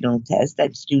national tests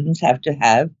that students have to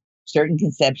have certain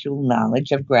conceptual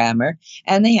knowledge of grammar,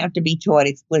 and they have to be taught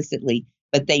explicitly,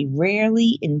 but they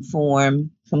rarely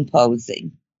inform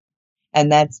composing.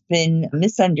 And that's been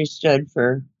misunderstood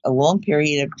for a long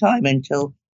period of time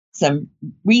until some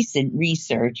recent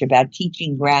research about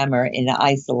teaching grammar in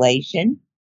isolation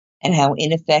and how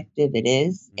ineffective it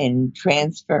is in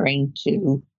transferring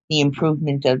to the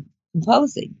improvement of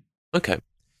composing. Okay.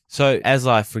 So as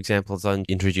I, for example, as I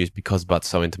introduced because but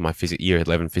so into my year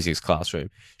 11 physics classroom,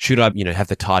 should I, have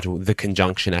the title, the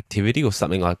conjunction activity or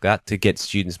something like that to get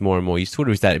students more and more used to it,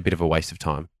 or is that a bit of a waste of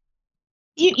time?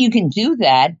 You can do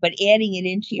that, but adding it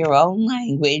into your own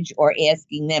language or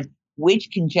asking them,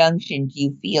 which conjunction do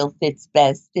you feel fits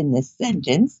best in this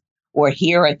sentence? Or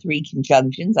here are 3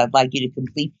 conjunctions I'd like you to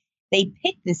complete. They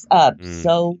pick this up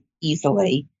so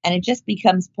easily, and it just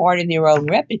becomes part of their own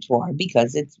repertoire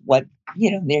because it's what,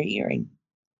 they're hearing.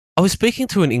 I was speaking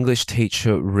to an English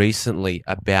teacher recently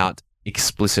about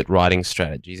explicit writing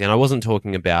strategies, and I wasn't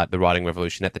talking about the writing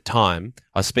revolution at the time.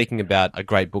 I was speaking about a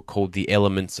great book called The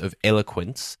Elements of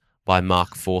Eloquence by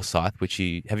Mark Forsyth,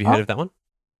 have you heard of that one?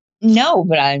 No,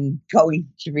 but I'm going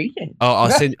to read it. Oh,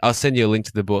 I'll send you a link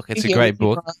to the book. It's a great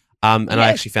book. And yes. I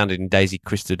actually found it in Daisy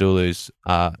Christodoulou's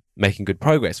Making Good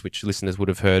Progress, which listeners would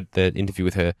have heard the interview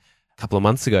with her a couple of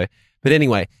months ago. But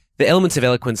anyway, the Elements of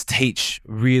Eloquence teach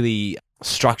really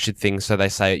structured things. So they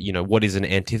say, what is an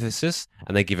antithesis?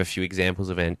 And they give a few examples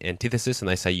of an antithesis, and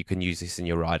they say you can use this in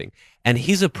your writing. And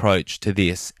his approach to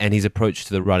this and his approach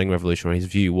to the writing revolution, or his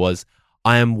view was,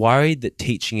 I am worried that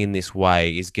teaching in this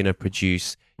way is going to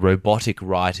produce robotic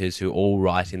writers who all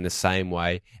write in the same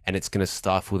way, and it's going to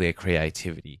stifle their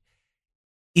creativity.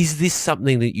 Is this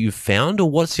something that you've found, or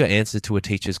what's your answer to a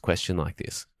teacher's question like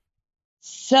this?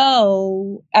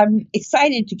 So I'm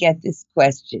excited to get this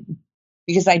question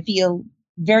because I feel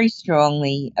very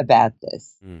strongly about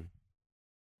this.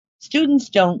 Students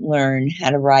don't learn how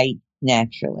to write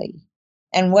naturally.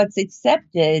 And what's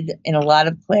accepted in a lot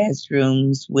of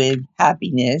classrooms with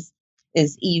happiness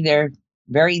is either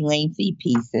very lengthy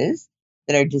pieces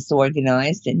that are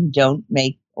disorganized and don't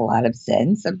make a lot of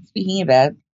sense. I'm speaking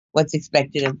about what's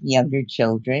expected of younger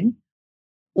children,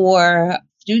 or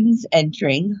students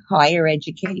entering higher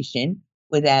education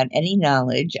without any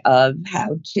knowledge of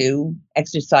how to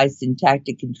exercise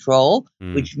syntactic control,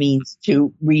 which means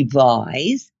to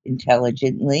revise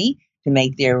intelligently to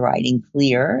make their writing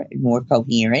clearer and more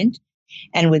coherent,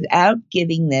 and without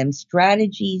giving them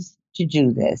strategies to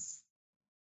do this.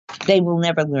 They will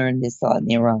never learn this on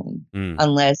their own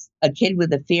unless a kid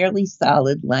with a fairly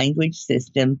solid language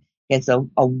system gets a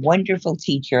wonderful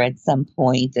teacher at some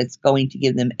point that's going to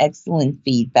give them excellent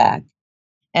feedback.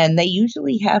 And they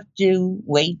usually have to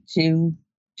wait till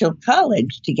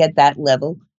college to get that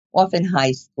level, often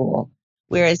high school.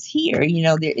 Whereas here, in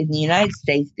the United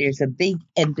States, there's a big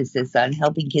emphasis on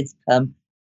helping kids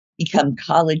become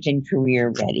college and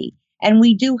career ready. And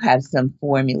we do have some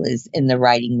formulas in the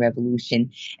writing revolution.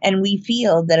 And we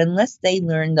feel that unless they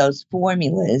learn those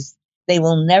formulas, they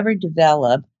will never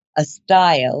develop a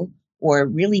style or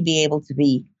really be able to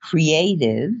be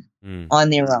creative on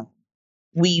their own.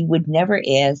 We would never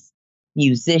ask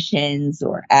musicians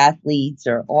or athletes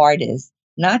or artists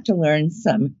not to learn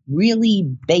some really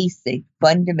basic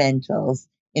fundamentals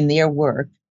in their work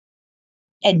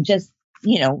and just,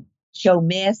 show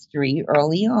mastery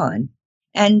early on.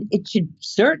 And it should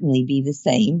certainly be the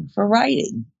same for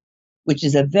writing, which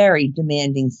is a very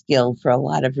demanding skill for a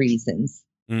lot of reasons.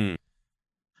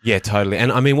 Yeah, totally.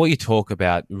 And I mean, what you talk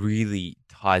about really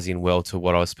ties in well to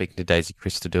what I was speaking to Daisy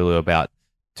Christodoulou about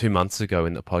 2 months ago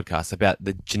in the podcast about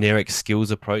the generic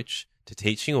skills approach to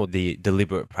teaching, or the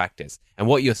deliberate practice. And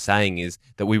what you're saying is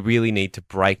that we really need to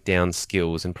break down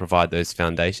skills and provide those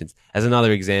foundations. As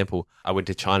another example, I went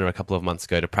to China a couple of months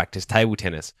ago to practice table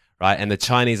tennis, right? And the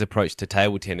Chinese approach to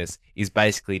table tennis is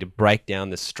basically to break down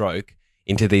the stroke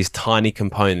into these tiny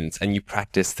components, and you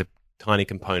practice the tiny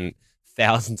component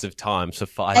thousands of times for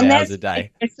 5 hours a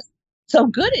day. So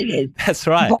good it is. That's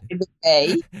right. By the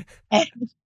way.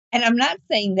 And I'm not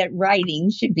saying that writing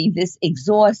should be this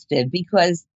exhaustive,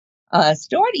 because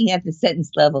starting at the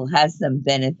sentence level has some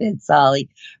benefits, Ollie.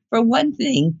 For one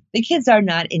thing, the kids are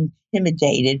not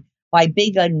intimidated by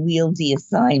big unwieldy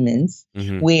assignments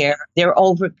where they're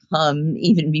overcome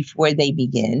even before they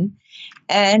begin.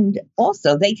 And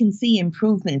also they can see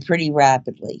improvement pretty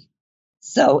rapidly.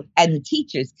 And the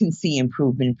teachers can see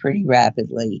improvement pretty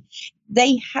rapidly.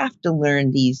 They have to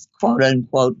learn these quote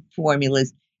unquote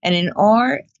formulas. And in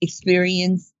our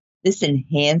experience, this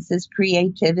enhances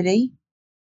creativity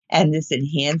and this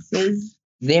enhances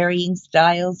varying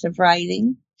styles of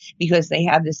writing, because they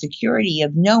have the security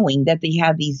of knowing that they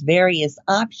have these various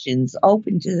options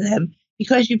open to them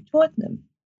because you've taught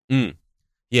them.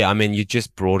 Yeah, I mean, you're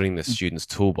just broadening the student's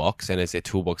toolbox, and as their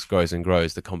toolbox grows and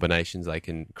grows, the combinations they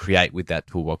can create with that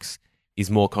toolbox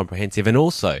is more comprehensive. And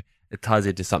also, it ties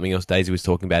into something else Daisy was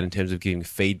talking about in terms of giving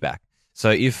feedback.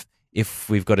 So if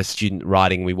we've got a student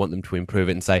writing, we want them to improve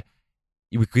it, and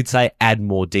we could say add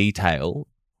more detail,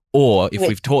 or if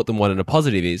we've taught them what a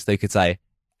positive is, they could say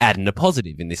add in a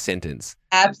positive in this sentence.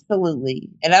 Absolutely.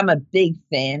 And I'm a big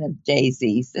fan of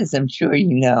Daisy's, as I'm sure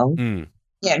you know.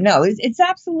 Yeah, no, it's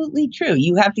absolutely true.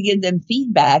 You have to give them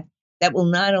feedback that will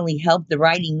not only help the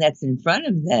writing that's in front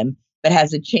of them, but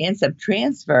has a chance of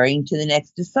transferring to the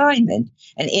next assignment.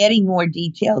 And adding more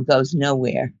detail goes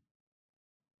nowhere.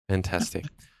 Fantastic.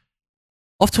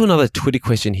 Off to another Twitter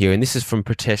question here, and this is from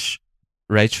Pratesh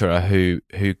Raichura, who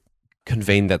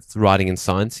convened that Writing and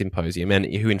Science Symposium, and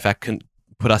who in fact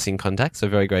put us in contact. So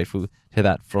very grateful to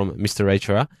that from Mr.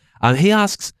 Raichura. He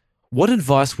asks, what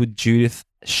advice would Judith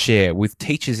share with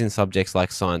teachers in subjects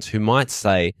like science who might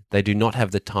say they do not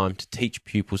have the time to teach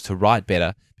pupils to write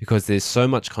better because there's so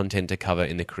much content to cover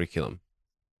in the curriculum?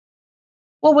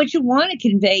 Well, what you want to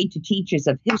convey to teachers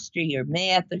of history or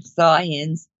math or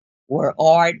science or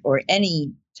art or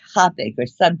any topic or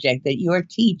subject that you're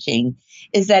teaching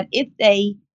is that if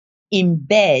they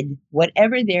embed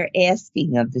whatever they're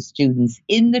asking of the students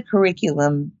in the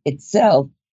curriculum itself,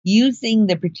 using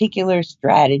the particular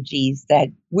strategies that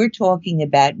we're talking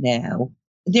about now,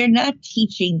 they're not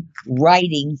teaching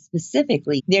writing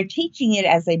specifically. They're teaching it,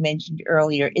 as I mentioned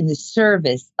earlier, in the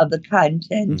service of the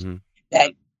content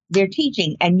that they're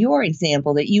teaching. And your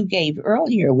example that you gave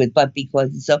earlier with But Because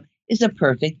and So is a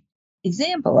perfect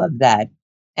example of that.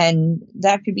 And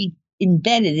that could be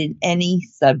embedded in any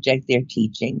subject they're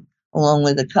teaching, along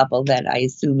with a couple that I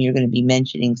assume you're going to be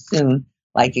mentioning soon,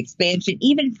 like expansion,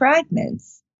 even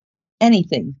fragments.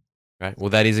 Anything. Right. Well,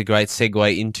 that is a great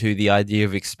segue into the idea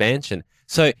of expansion.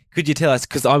 So could you tell us,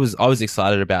 because I was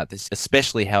excited about this,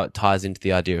 especially how it ties into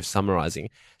the idea of summarizing.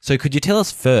 So could you tell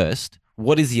us first,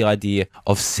 what is the idea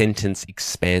of sentence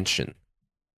expansion?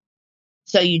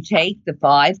 So you take the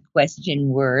 5 question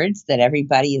words that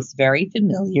everybody is very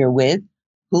familiar with: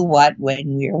 who, what,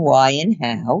 when, where, why, and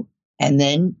how. And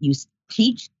then you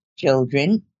teach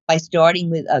children by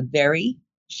starting with a very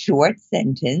short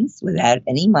sentence without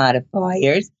any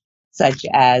modifiers, such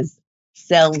as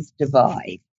cells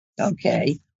divide,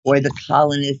 okay, or the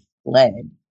colonists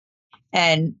fled.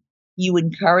 And you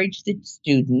encourage the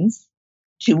students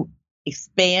to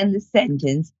expand the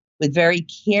sentence with very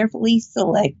carefully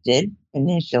selected,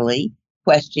 initially,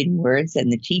 question words,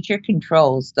 and the teacher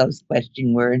controls those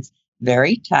question words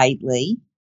very tightly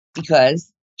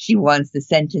because she wants the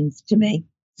sentence to make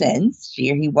sense. She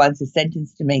or he wants the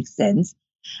sentence to make sense.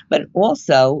 But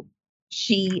also,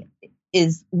 she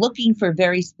is looking for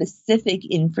very specific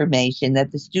information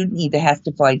that the student either has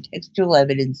to find textual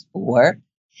evidence for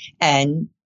and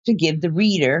to give the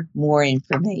reader more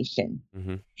information.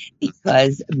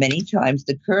 Because many times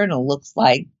the kernel looks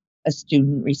like a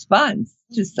student response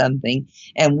to something,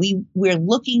 and we're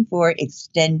looking for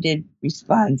extended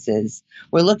responses.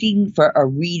 We're looking for a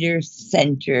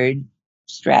reader-centered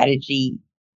strategy,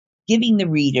 giving the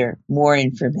reader more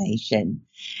information.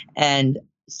 And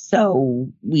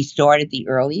so we start at the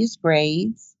earliest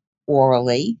grades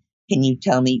orally. Can you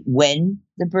tell me when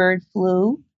the bird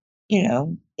flew?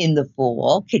 In the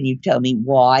fall. Can you tell me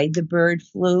why the bird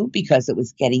flew? Because it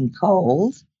was getting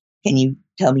cold. Can you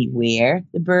tell me where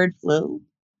the bird flew?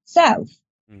 South.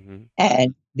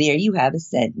 And there you have a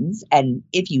sentence. And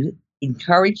if you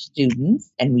encourage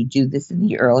students, and we do this in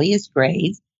the earliest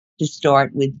grades, to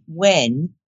start with when,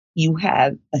 you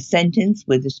have a sentence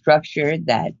with a structure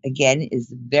that, again,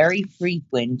 is very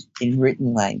frequent in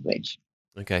written language.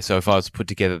 Okay, so if I was to put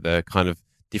together the kind of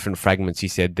different fragments you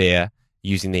said there,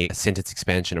 using the sentence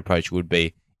expansion approach would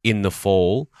be in the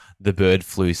fall, the bird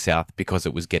flew south because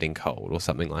it was getting cold or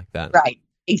something like that. Right.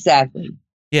 Exactly.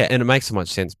 Yeah, and it makes so much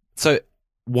sense. So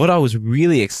what I was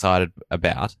really excited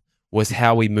about was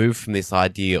how we moved from this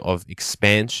idea of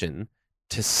expansion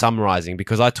to summarizing,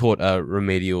 because I taught I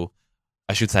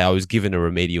was given a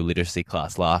remedial literacy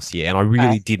class last year, and I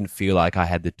really didn't feel like I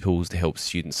had the tools to help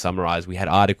students summarize. We had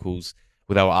articles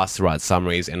where they were asked to write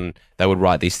summaries, and they would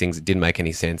write these things that didn't make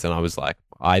any sense, and I was like,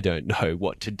 I don't know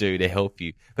what to do to help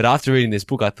you. But after reading this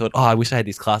book, I thought, I wish I had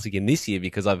this class again this year,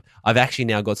 because I've actually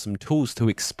now got some tools to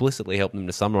explicitly help them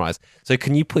to summarize. So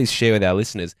can you please share with our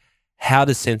listeners, how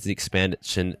does sentence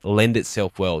expansion lend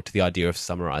itself well to the idea of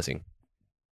summarizing?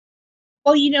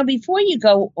 Well, before you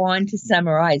go on to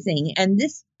summarizing, and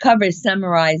this covers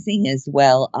summarizing as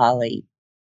well, Ollie,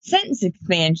 sentence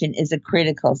expansion is a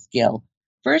critical skill.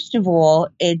 First of all,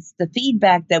 it's the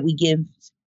feedback that we give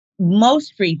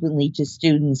most frequently to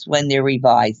students when they're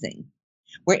revising.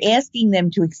 We're asking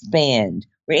them to expand.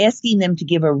 We're asking them to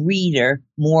give a reader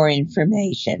more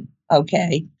information,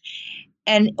 okay?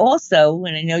 And also,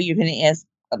 and I know you're going to ask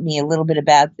me a little bit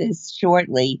about this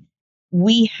shortly,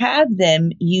 we have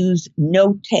them use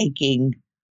note-taking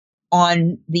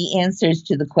on the answers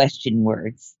to the question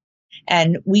words.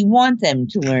 And we want them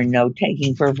to learn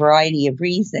note-taking for a variety of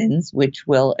reasons, which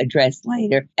we'll address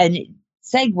later. And it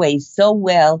segues so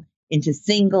well into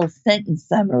single sentence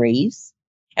summaries.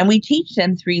 And we teach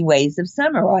them 3 ways of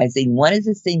summarizing. One is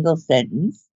a single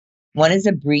sentence, one is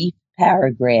a brief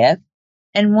paragraph,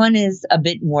 and one is a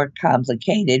bit more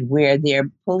complicated, where they're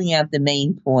pulling out the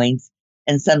main points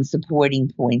and some supporting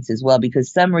points as well,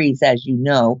 because summaries, as you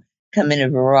know, come in a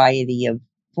variety of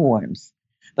forms.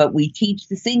 But we teach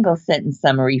the single sentence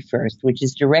summary first, which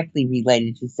is directly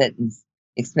related to sentence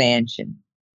expansion.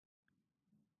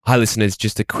 Hi, listeners.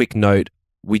 Just a quick note.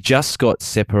 We just got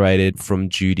separated from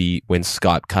Judy when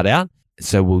Skype cut out.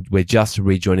 So we're just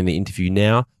rejoining the interview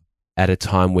now at a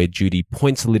time where Judy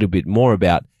points a little bit more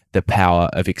about the power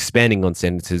of expanding on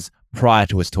sentences prior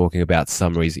to us talking about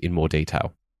summaries in more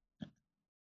detail.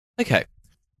 Okay.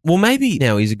 Well, maybe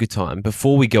now is a good time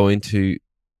before we go into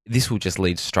this. Will just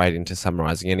lead straight into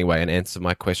summarizing anyway and answer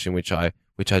my question, which I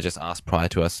just asked prior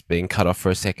to us being cut off for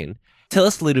a second. Tell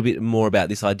us a little bit more about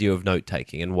this idea of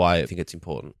note-taking and why I think it's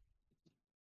important.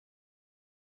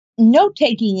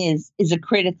 Note-taking is a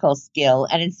critical skill,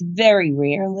 and it's very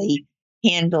rarely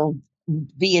handled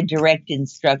via direct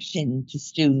instruction to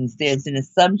students. There's an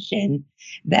assumption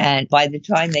that by the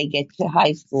time they get to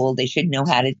high school, they should know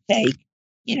how to take,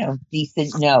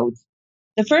 decent notes.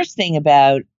 The first thing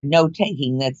about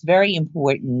note-taking that's very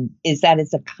important is that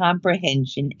it's a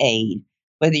comprehension aid.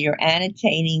 Whether you're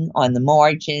annotating on the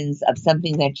margins of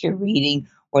something that you're reading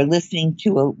or listening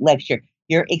to a lecture,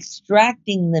 you're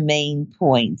extracting the main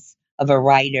points of a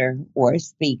writer or a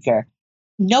speaker.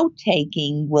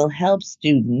 Note-taking will help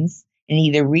students in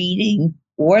either reading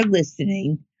or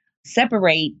listening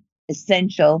separate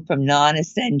essential from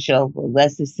non-essential or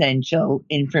less essential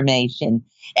information.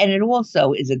 And it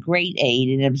also is a great aid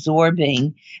in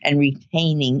absorbing and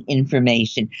retaining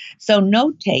information. So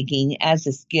note-taking as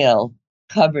a skill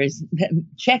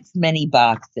checks many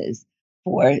boxes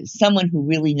for someone who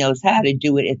really knows how to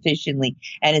do it efficiently.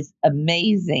 And it's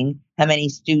amazing how many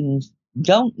students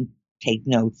don't take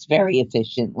notes very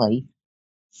efficiently.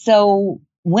 So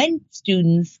when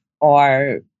students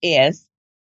are asked,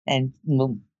 and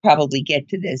we'll probably get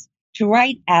to this, to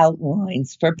write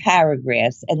outlines for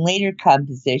paragraphs and later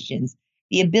compositions,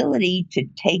 the ability to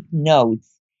take notes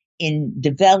in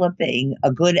developing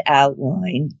a good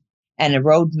outline and a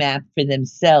roadmap for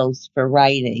themselves for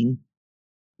writing,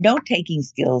 note-taking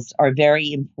skills are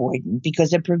very important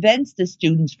because it prevents the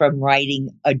students from writing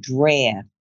a draft.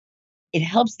 It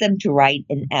helps them to write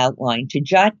an outline, to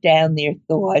jot down their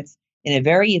thoughts in a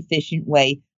very efficient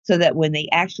way so that when they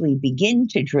actually begin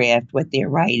to draft what they're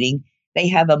writing, they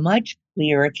have a much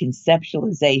clearer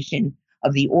conceptualization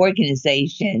of the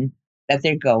organization that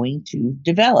they're going to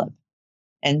develop.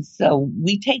 And so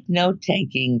we take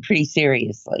note-taking pretty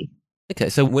seriously. Okay,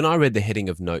 so when I read the heading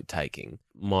of note-taking,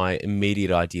 my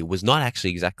immediate idea was not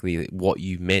actually exactly what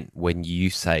you meant when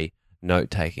you say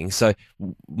note-taking. So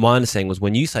my understanding was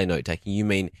when you say note-taking, you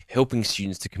mean helping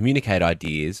students to communicate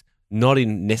ideas, not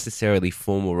in necessarily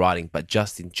formal writing, but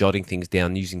just in jotting things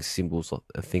down using symbols,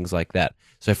 things like that.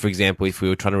 So for example, if we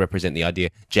were trying to represent the idea,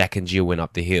 Jack and Jill went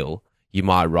up the hill, you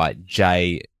might write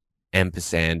J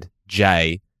ampersand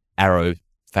J arrow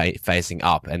facing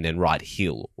up and then write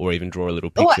hill, or even draw a little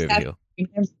picture of hill.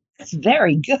 That's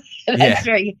very good. That's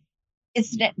very.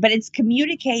 But it's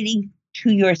communicating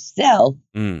to yourself.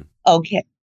 Okay,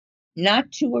 not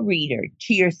to a reader,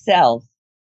 to yourself,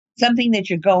 something that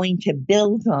you're going to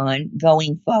build on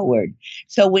going forward.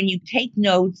 So when you take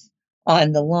notes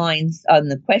on the lines, on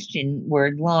the question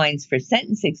word lines for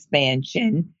sentence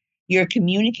expansion, you're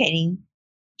communicating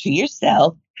to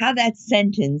yourself how that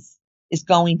sentence is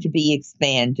going to be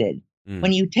expanded.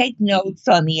 When you take notes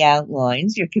on the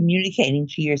outlines, you're communicating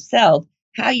to yourself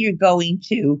how you're going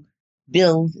to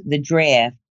build the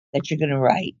draft that you're going to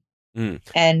write.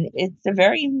 And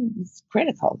it's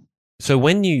critical. So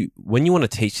when you want to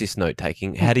teach this note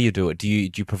taking, how do you do it? Do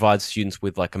you provide students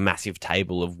with like a massive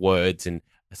table of words and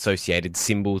associated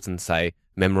symbols and say,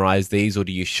 memorize these, or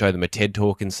do you show them a TED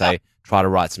talk and say, try to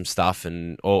write some stuff,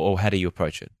 or how do you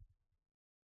approach it?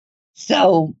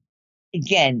 So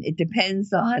again, it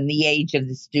depends on the age of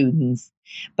the students,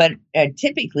 but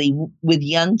typically with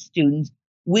young students,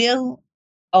 we'll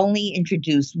only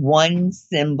introduce one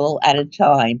symbol at a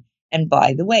time. And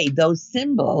by the way, those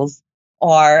symbols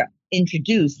are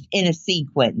introduced in a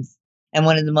sequence. And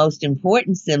one of the most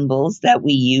important symbols that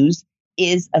we use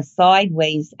is a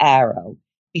sideways arrow,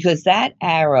 because that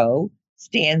arrow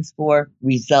stands for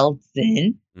results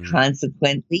in,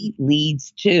 consequently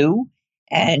leads to,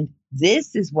 and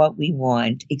this is what we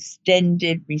want: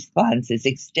 extended responses,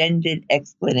 extended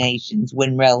explanations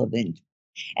when relevant.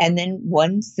 And then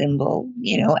one symbol,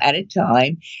 at a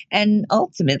time, and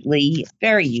ultimately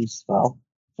very useful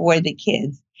for the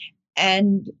kids.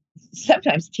 And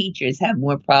sometimes teachers have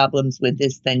more problems with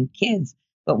this than kids,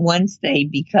 but once they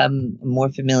become more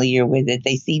familiar with it,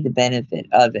 they see the benefit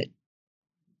of it.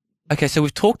 Okay, so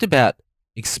we've talked about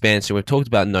expansion, we've talked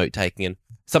about note-taking, and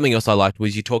something else I liked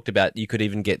was you talked about you could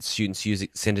even get students using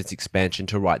sentence expansion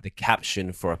to write the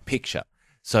caption for a picture.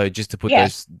 So just to put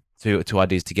those two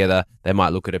ideas together, they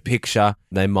might look at a picture,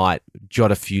 they might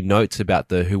jot a few notes about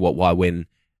the who, what, why, when,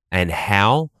 and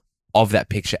how of that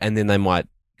picture, and then they might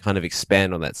kind of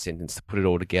expand on that sentence to put it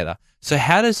all together. So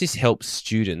how does this help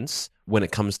students when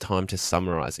it comes time to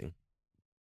summarizing?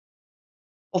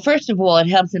 Well, first of all, it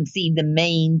helps them see the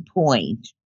main point.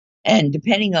 And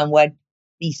depending on what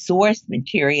the source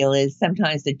material is,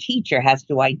 sometimes the teacher has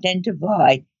to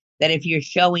identify that if you're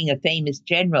showing a famous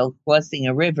general crossing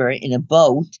a river in a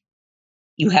boat,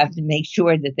 you have to make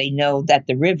sure that they know that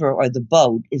the river or the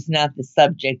boat is not the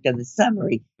subject of the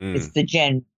summary. It's the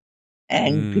general.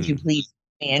 And could you please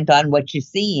expand on what you're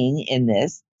seeing in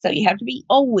this? So you have to be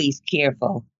always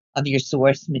careful of your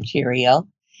source material.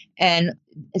 And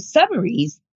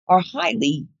summaries are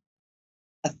highly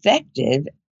effective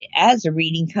as a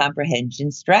reading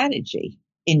comprehension strategy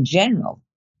in general.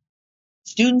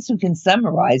 Students who can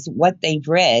summarize what they've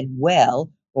read well,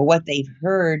 or what they've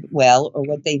heard well, or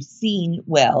what they've seen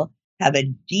well, have a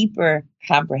deeper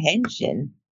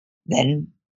comprehension than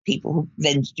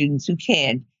students who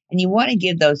can't. And you want to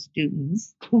give those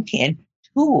students who can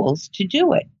tools to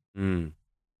do it.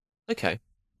 Okay.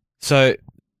 So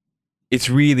it's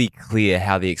really clear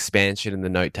how the expansion and the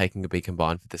note-taking can be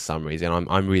combined for the summaries, and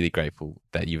I'm really grateful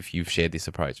that you've shared this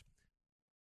approach.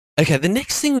 Okay, the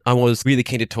next thing I was really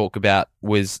keen to talk about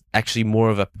was actually more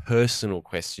of a personal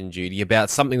question, Judy, about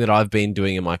something that I've been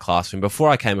doing in my classroom before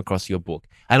I came across your book.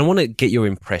 And I want to get your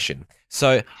impression.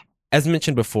 So, as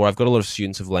mentioned before, I've got a lot of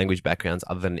students of language backgrounds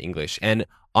other than English, and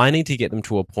I need to get them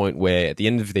to a point where at the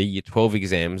end of the year 12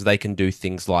 exams, they can do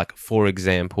things like, for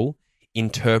example,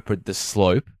 interpret the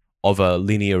slope of a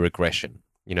linear regression,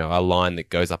 a line that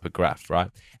goes up a graph,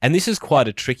 right? And this is quite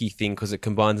a tricky thing because it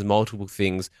combines multiple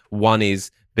things. One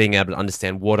is being able to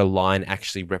understand what a line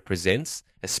actually represents,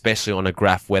 especially on a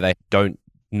graph where they don't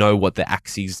know what the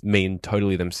axes mean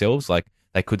totally themselves. Like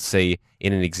they could see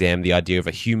in an exam the idea of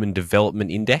a human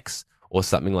development index or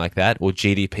something like that, or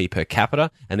GDP per capita.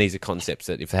 And these are concepts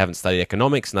that if they haven't studied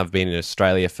economics and I've been in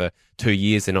Australia for 2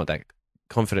 years, they're not that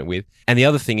confident with. And the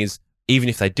other thing is, even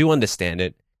if they do understand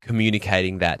it,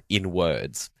 communicating that in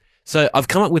words. So I've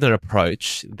come up with an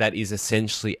approach that is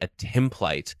essentially a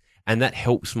template, and that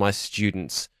helps my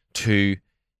students to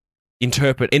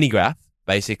interpret any graph,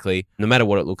 basically, no matter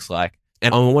what it looks like.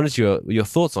 And I wanted your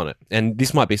thoughts on it. And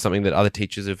this might be something that other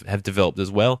teachers have developed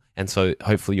as well. And so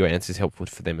hopefully your answer is helpful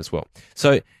for them as well.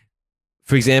 So,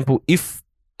 for example, if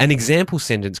an example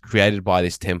sentence created by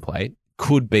this template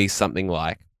could be something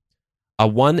like, a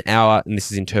 1 hour, and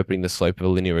this is interpreting the slope of a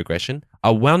linear regression,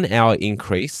 a 1 hour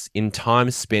increase in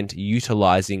time spent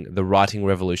utilizing the writing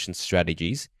revolution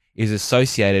strategies is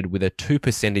associated with a 2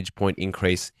 percentage point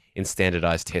increase in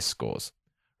standardized test scores,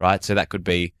 right? So that could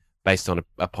be based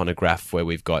upon a graph where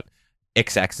we've got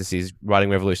x-axis is writing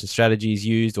revolution strategies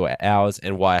used or hours,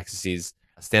 and y-axis is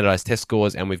standardized test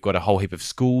scores, and we've got a whole heap of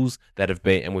schools that have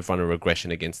been, and we've run a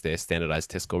regression against their standardized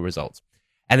test score results.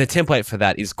 And the template for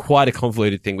that is quite a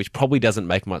convoluted thing, which probably doesn't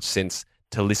make much sense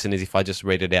to listeners if I just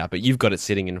read it out, but you've got it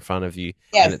sitting in front of you.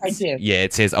 Yes, I do. Yeah,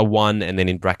 it says a 1 and then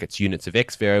in brackets units of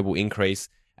X variable increase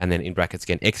and then in brackets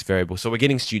again X variable. So we're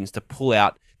getting students to pull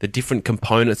out the different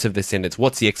components of the sentence.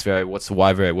 What's the X variable? What's the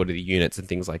Y variable? What are the units and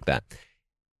things like that?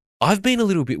 I've been a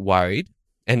little bit worried,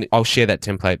 and I'll share that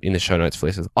template in the show notes for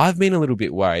listeners. I've been a little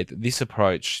bit worried that this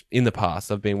approach, in the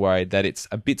past, I've been worried that it's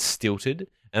a bit stilted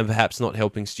and perhaps not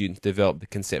helping students develop the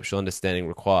conceptual understanding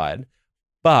required.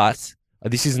 But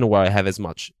this isn't a worry I have as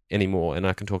much anymore, and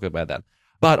I can talk about that.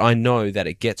 But I know that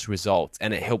it gets results,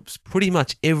 and it helps pretty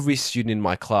much every student in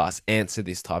my class answer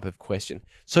this type of question.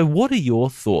 So what are your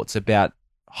thoughts about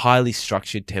highly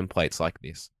structured templates like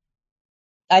this?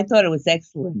 I thought it was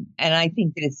excellent, and I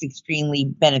think that it's extremely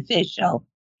beneficial.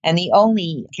 And the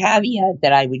only caveat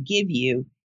that I would give you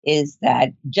is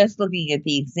that just looking at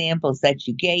the examples that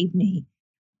you gave me,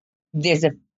 there's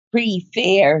a pretty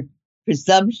fair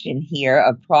presumption here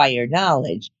of prior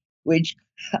knowledge, which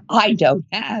I don't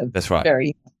have. That's right.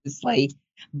 Very honestly.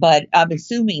 But I'm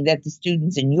assuming that the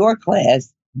students in your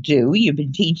class do. You've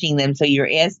been teaching them, so you're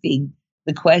asking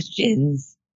the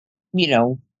questions,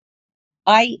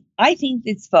 I think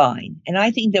it's fine. And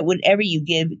I think that whenever you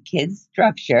give kids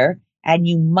structure and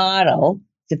you model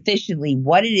sufficiently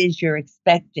what it is you're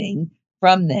expecting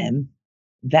from them,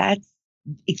 that's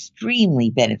extremely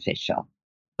beneficial.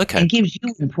 Okay. And gives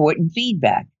you important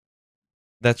feedback.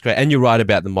 That's great. And you're right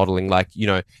about the modeling. Like,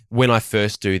 when I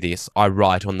first do this, I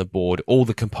write on the board all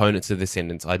the components of the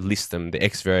sentence. I list them, the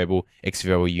X variable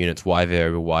units, Y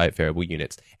variable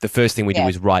units. The first thing we do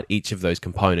is write each of those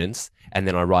components, and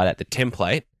then I write out the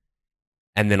template,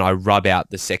 and then I rub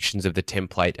out the sections of the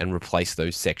template and replace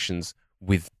those sections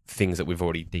with things that we've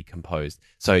already decomposed.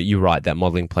 So you're right, that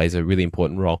modeling plays a really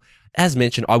important role. As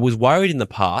mentioned, I was worried in the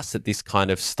past that this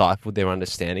kind of stifled their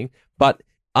understanding, but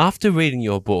after reading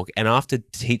your book and after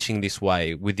teaching this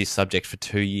way with this subject for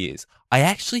 2 years, I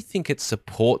actually think it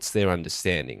supports their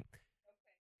understanding.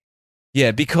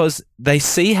 Yeah, because they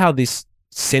see how this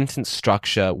sentence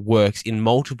structure works in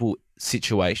multiple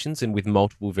situations and with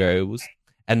multiple variables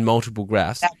and multiple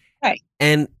graphs. That's right.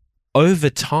 And over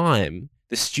time,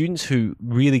 the students who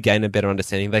really gain a better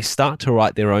understanding, they start to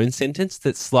write their own sentence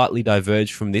that slightly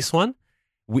diverge from this one,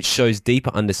 which shows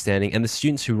deeper understanding. And the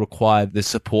students who require the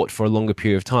support for a longer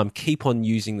period of time keep on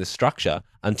using the structure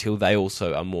until they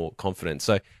also are more confident.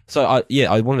 So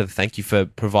I wanted to thank you for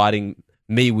providing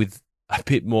me with a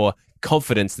bit more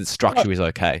confidence that structure is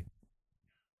okay.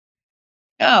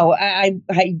 No, I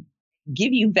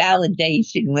give you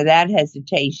validation without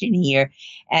hesitation here.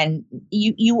 And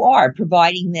you are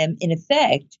providing them, in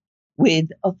effect, with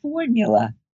a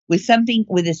formula, with something,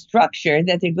 with a structure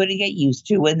that they're going to get used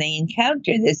to when they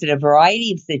encounter this in a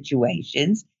variety of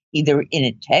situations, either in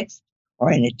a text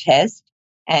or in a test.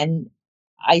 And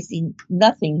I see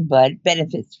nothing but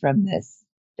benefits from this,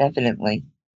 definitely.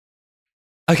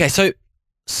 Okay,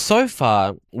 so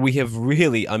far, we have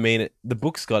really, the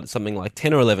book's got something like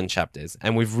 10 or 11 chapters,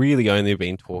 and we've really only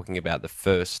been talking about the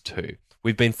first 2.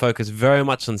 We've been focused very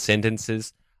much on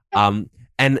sentences, and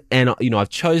I've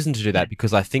chosen to do that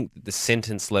because I think that the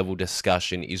sentence level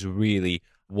discussion is really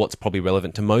what's probably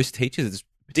relevant to most teachers. It's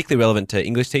particularly relevant to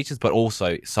English teachers, but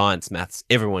also science, maths.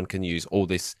 Everyone can use all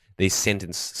these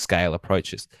sentence scale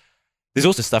approaches. There's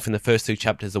also stuff in the first 2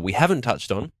 chapters that we haven't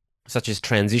touched on, such as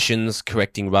transitions,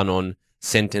 correcting run-on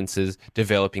sentences,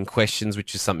 developing questions,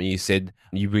 which is something you said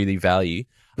you really value.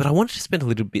 But I wanted to spend a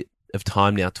little bit of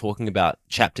time now talking about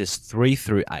chapters 3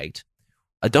 through 8.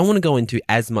 I don't want to go into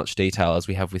as much detail as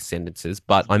we have with sentences,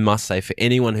 but I must say for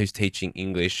anyone who's teaching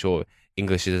English or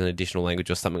English as an additional language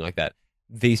or something like that,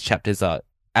 these chapters are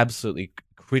absolutely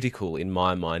critical in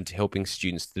my mind to helping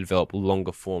students to develop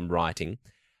longer form writing.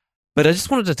 But I just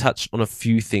wanted to touch on a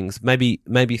few things, maybe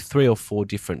 3 or 4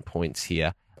 different points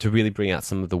here to really bring out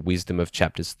some of the wisdom of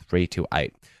chapters 3 to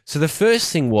 8. So the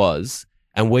first thing was,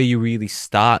 and where you really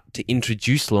start to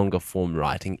introduce longer form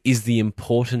writing, is the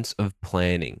importance of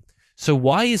planning. So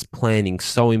why is planning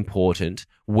so important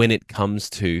when it comes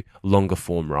to longer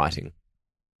form writing?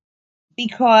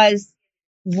 Because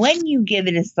when you give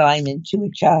an assignment to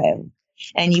a child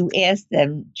and you ask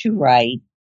them to write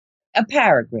a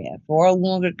paragraph or a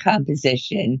longer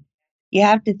composition, you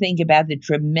have to think about the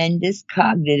tremendous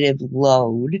cognitive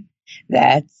load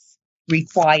that's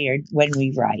required when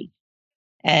we write.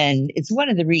 And it's one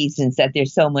of the reasons that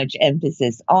there's so much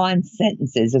emphasis on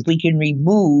sentences. If we can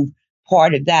remove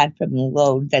part of that from the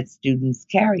load that students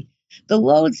carry. The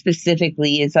load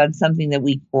specifically is on something that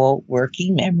we call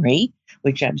working memory,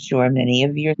 which I'm sure many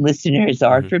of your listeners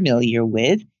are familiar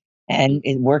with. And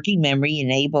working memory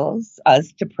enables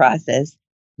us to process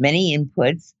many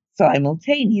inputs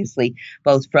simultaneously,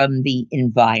 both from the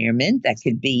environment, that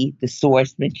could be the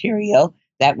source material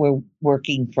that we're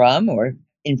working from or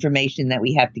information that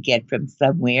we have to get from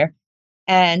somewhere,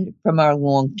 and from our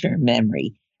long-term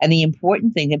memory. And the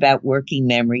important thing about working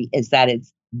memory is that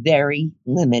it's very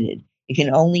limited. It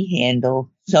can only handle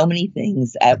so many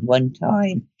things at one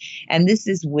time. And this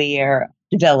is where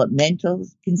developmental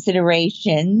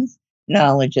considerations,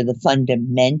 knowledge of the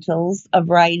fundamentals of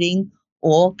writing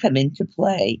all come into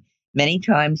play. Many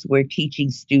times we're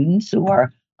teaching students who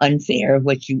are unsure of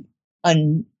what you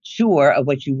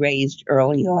raised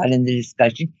early on in the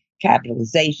discussion: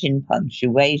 capitalization,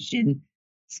 punctuation,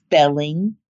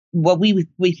 spelling. What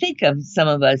we think of, some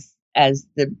of us, as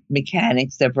the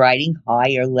mechanics of writing,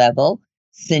 higher level,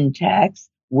 syntax,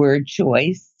 word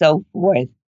choice, so forth.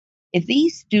 If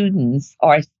these students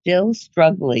are still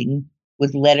struggling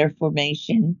with letter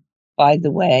formation, by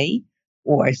the way,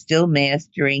 or still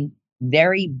mastering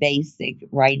very basic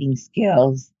writing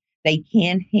skills, they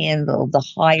can't handle the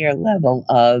higher level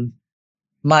of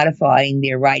modifying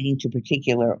their writing to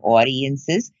particular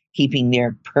audiences, keeping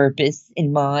their purpose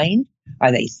in mind.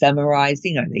 Are they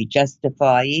summarizing? Are they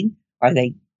justifying? Are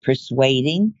they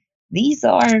persuading? These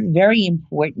are very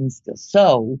important skills.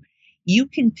 So you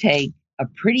can take a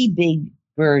pretty big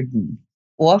burden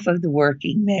off of the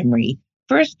working memory,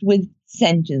 first with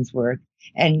sentence work,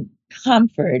 and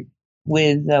comfort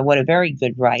with what a very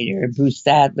good writer, Bruce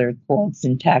Sadler, called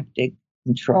syntactic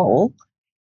control,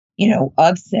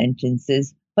 of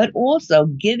sentences, but also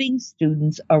giving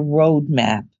students a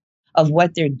roadmap of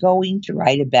what they're going to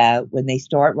write about when they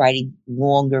start writing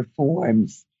longer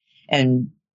forms. And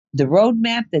the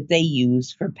roadmap that they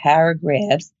use for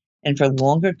paragraphs and for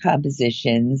longer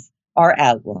compositions are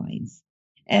outlines.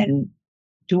 And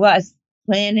to us,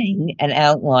 planning and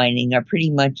outlining are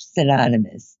pretty much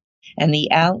synonymous. And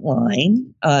the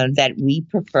outline that we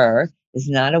prefer is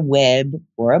not a web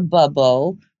or a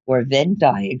bubble or Venn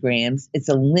diagrams. It's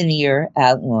a linear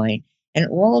outline. And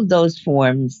all of those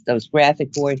forms, those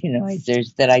graphic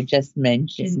organizers that I just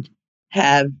mentioned,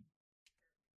 have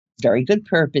very good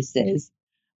purposes,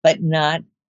 but not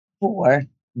for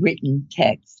written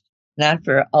text, not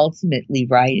for ultimately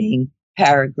writing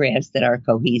paragraphs that are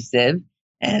cohesive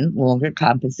and longer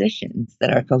compositions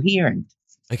that are coherent.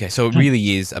 Okay, so it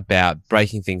really is about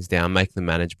breaking things down, making them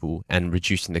manageable, and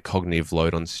reducing the cognitive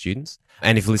load on students.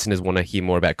 And if listeners want to hear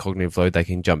more about cognitive load, they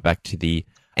can jump back to the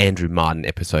Andrew Martin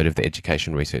episode of the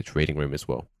Education Research Reading Room as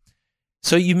well.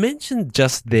 So you mentioned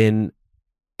just then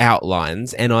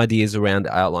outlines and ideas around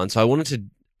outlines. So I wanted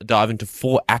to dive into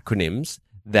 4 acronyms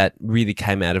that really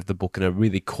came out of the book and are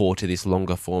really core to this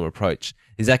longer form approach.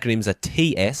 These acronyms are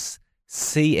TS,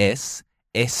 CS,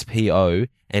 SPO,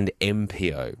 and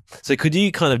MPO. So could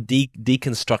you kind of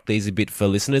deconstruct these a bit for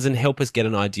listeners and help us get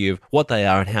an idea of what they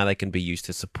are and how they can be used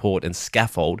to support and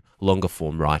scaffold longer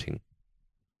form writing?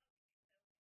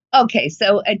 Okay,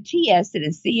 so a TS and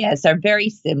a CS are very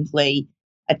simply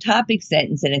a topic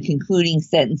sentence and a concluding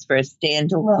sentence for a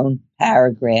standalone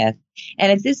paragraph.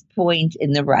 And at this point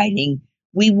in the writing,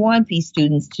 we want these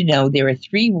students to know there are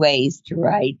 3 ways to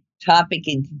write topic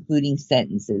and concluding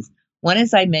sentences. One,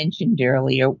 as I mentioned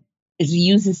earlier, is to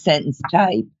use a sentence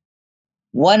type.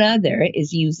 One other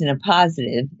is using a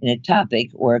positive in a topic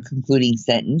or a concluding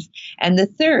sentence. And the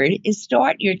third is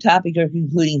start your topic or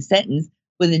concluding sentence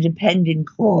with a dependent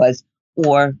clause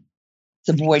or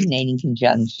subordinating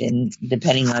conjunction,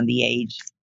 depending on the age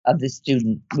of the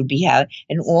student, would be how.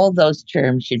 And all those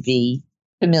terms should be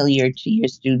familiar to your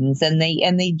students, and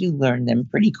they do learn them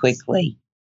pretty quickly.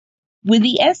 With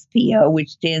the SPO, which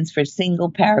stands for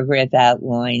single paragraph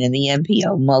outline, and the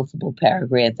MPO, multiple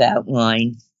paragraph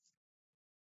outline,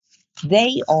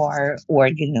 they are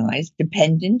organized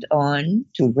dependent on,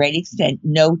 to a great extent,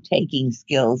 note-taking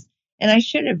skills. And I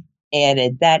should have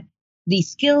added that the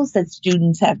skills that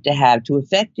students have to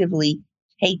effectively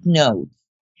take notes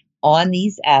on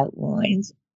these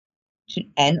outlines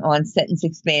and on sentence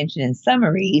expansion and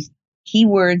summaries,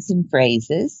 keywords and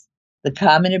phrases, the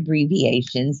common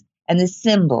abbreviations, and the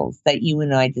symbols that you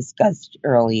and I discussed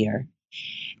earlier.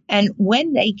 And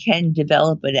when they can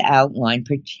develop an outline,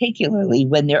 particularly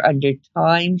when they're under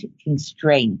timed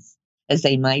constraints, as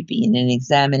they might be in an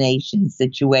examination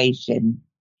situation,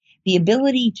 the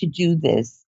ability to do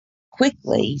this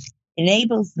quickly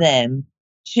enables them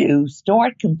to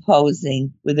start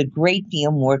composing with a great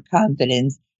deal more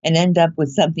confidence and end up with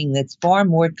something that's far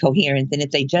more coherent than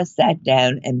if they just sat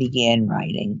down and began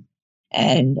writing.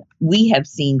 And we have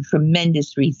seen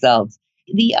tremendous results.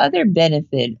 The other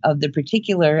benefit of the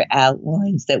particular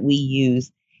outlines that we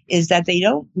use is that they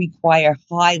don't require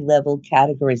high-level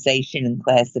categorization and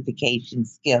classification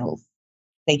skills.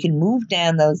 They can move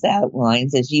down those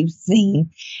outlines, as you've seen,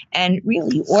 and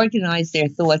really organize their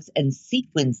thoughts and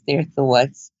sequence their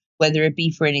thoughts, whether it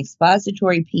be for an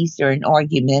expository piece or an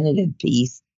argumentative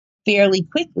piece, fairly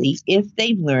quickly if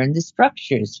they've learned the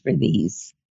structures for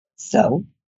these. So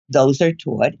those are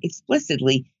taught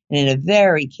explicitly and in a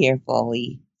very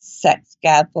carefully set,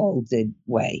 scaffolded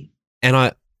way.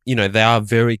 And they are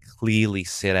very clearly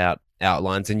set out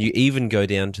outlines, and you even go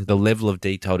down to the level of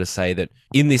detail to say that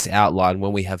in this outline,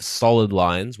 when we have solid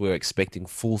lines, we're expecting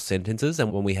full sentences,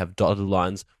 and when we have dotted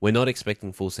lines, we're not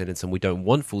expecting full sentence, and we don't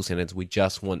want full sentence. We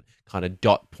just want kind of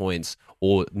dot points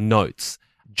or notes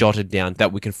jotted down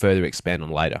that we can further expand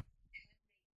on later.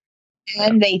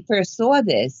 And they first saw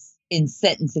this in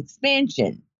sentence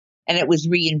expansion, and it was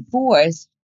reinforced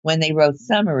when they wrote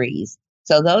summaries.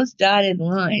 So those dotted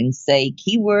lines say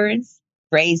keywords,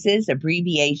 phrases,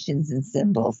 abbreviations, and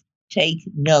symbols. Take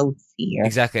notes here.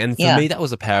 Exactly. And for me, that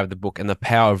was the power of the book and the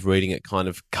power of reading it kind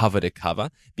of cover to cover,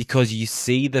 because you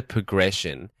see the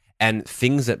progression and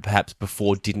things that perhaps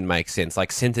before didn't make sense.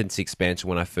 Like sentence expansion,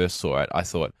 when I first saw it, I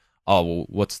thought, oh,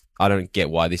 well, I don't get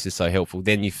why this is so helpful.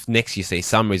 Then you see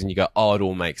summaries and you go, oh, it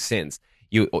all makes sense.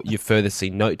 You further see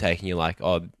note taking. You're like,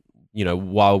 oh,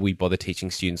 why would we bother teaching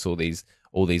students all these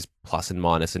plus and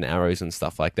minus and arrows and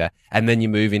stuff like that? And then you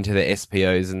move into the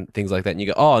SPOs and things like that, and you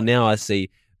go, oh, now I see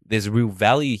there's real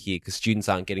value here, because students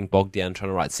aren't getting bogged down trying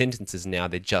to write sentences now.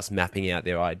 They're just mapping out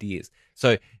their ideas.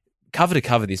 So cover to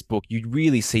cover this book, you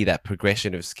really see that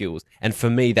progression of skills. And for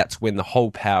me, that's when the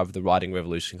whole power of the writing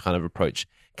revolution kind of approach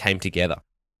came together.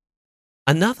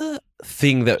 Another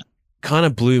thing that kind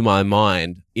of blew my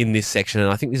mind in this section,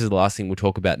 and I think this is the last thing we'll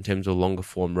talk about in terms of longer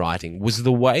form writing, was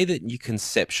the way that you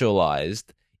conceptualized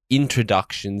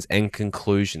introductions and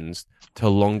conclusions to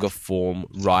longer form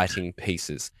writing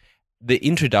pieces. The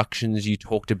introductions, you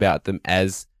talked about them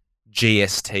as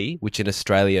GST, which in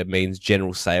Australia means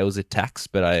general sales tax,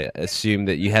 but I assume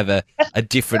that you have a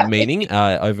different meaning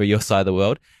over your side of the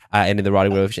world. And in the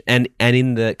writing revolution, and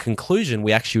in the conclusion,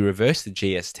 we actually reverse the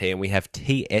GST and we have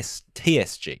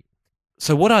TSG.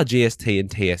 So what are GST and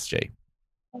TSG?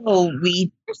 Oh,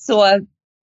 we saw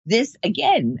this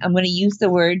again. I'm going to use the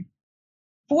word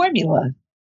formula.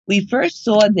 We first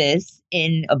saw this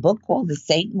in a book called the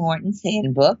St. Martin's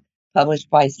Handbook, published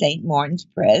by St. Martin's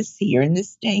Press here in the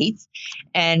States.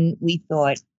 And we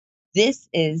thought, this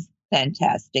is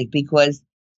fantastic, because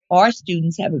our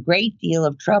students have a great deal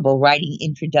of trouble writing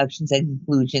introductions and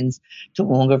conclusions to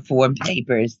longer form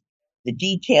papers. The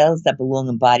details that belong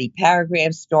in body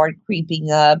paragraphs start creeping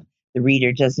up. The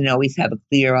reader doesn't always have a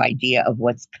clear idea of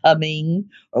what's coming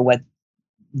or what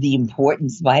the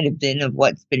importance might have been of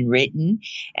what's been written.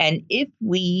 And if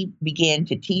we began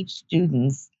to teach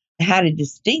students how to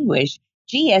distinguish,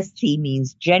 GST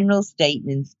means general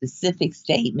statement, specific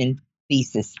statement,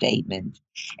 thesis statement.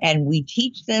 And we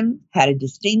teach them how to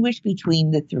distinguish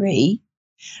between the three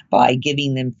by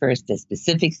giving them first a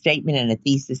specific statement and a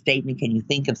thesis statement. Can you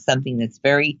think of something that's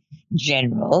very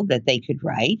general that they could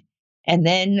write? And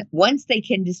then once they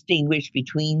can distinguish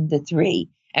between the three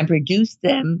and produce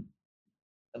them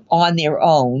on their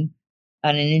own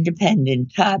on an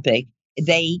independent topic,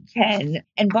 they can.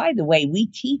 And by the way, we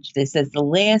teach this as the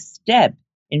last step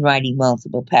in writing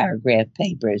multiple paragraph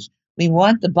papers. We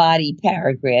want the body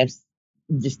paragraphs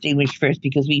distinguished first,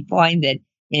 because we find that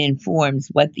it informs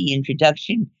what the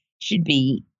introduction should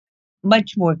be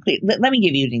much more clear. Let me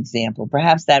give you an example.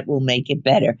 Perhaps that will make it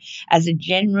better. As a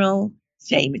general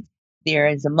statement, there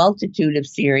is a multitude of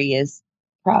serious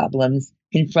problems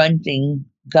confronting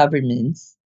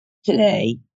governments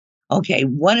today. Okay,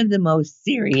 one of the most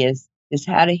serious is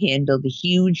how to handle the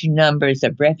huge numbers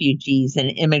of refugees and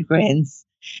immigrants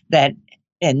that,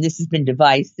 and this has been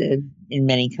divisive in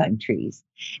many countries.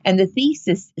 And the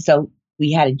thesis, so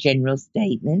we had a general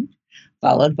statement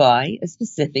followed by a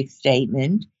specific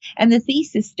statement. And the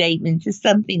thesis statement is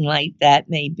something like that,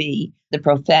 may be the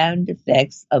profound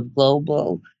effects of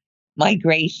global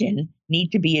migration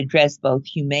need to be addressed both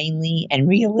humanely and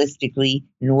realistically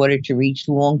in order to reach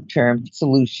long-term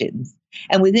solutions.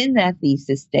 And within that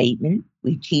thesis statement,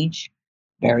 we teach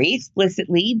very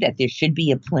explicitly that there should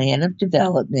be a plan of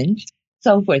development,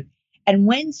 so forth. And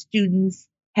when students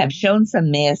have shown some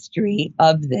mastery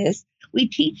of this, we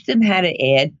teach them how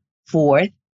to add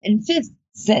fourth and fifth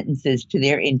sentences to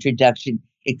their introduction.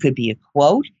 It could be a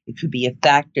quote, it could be a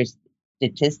fact or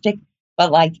statistic,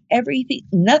 but like everything,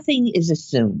 nothing is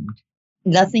assumed.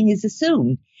 Nothing is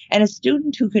assumed. And a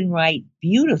student who can write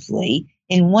beautifully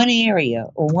in one area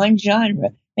or one genre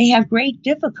may have great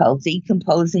difficulty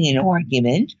composing an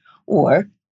argument or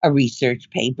a research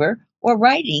paper or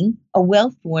writing a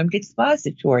well-formed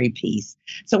expository piece.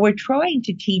 So we're trying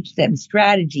to teach them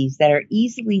strategies that are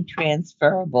easily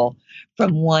transferable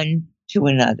from one to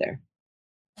another.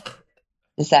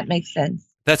 Does that make sense?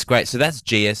 That's great. So that's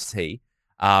GST,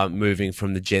 moving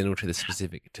from the general to the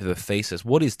specific to the thesis.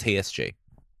 What is TSG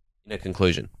in a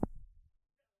conclusion?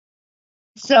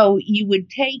 So you would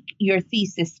take your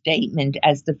thesis statement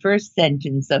as the first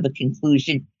sentence of a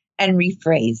conclusion and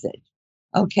rephrase it.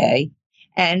 Okay.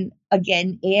 And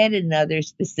again, add another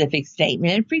specific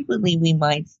statement. And frequently we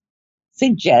might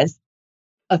suggest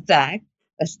a fact,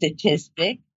 a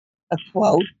statistic, a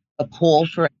quote, a call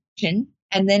for action,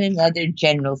 and then another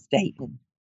general statement.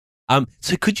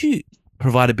 So could you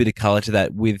provide a bit of color to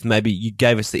that with maybe you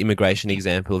gave us the immigration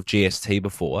example of GST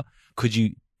before. Could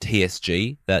you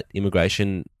TSG that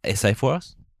immigration essay for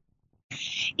us?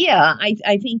 Yeah,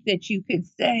 I think that you could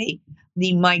say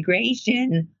the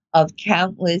migration of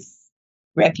countless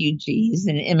refugees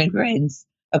and immigrants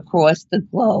across the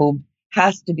globe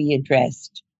has to be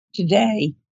addressed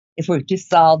today if we're to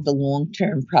solve the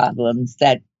long-term problems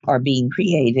that are being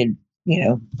created,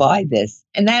 by this.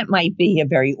 And that might be a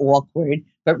very awkward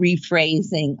but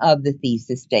rephrasing of the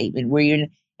thesis statement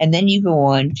and then you go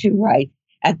on to write,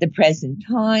 at the present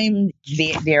time,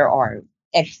 there are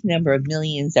X number of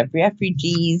millions of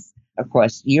refugees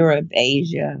across Europe,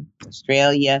 Asia,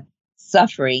 Australia,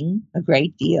 suffering a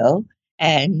great deal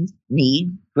and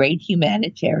need great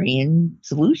humanitarian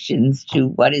solutions to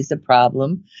what is a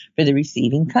problem for the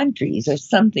receiving countries or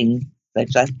something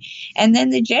such as. And then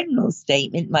the general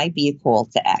statement might be a call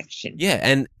to action.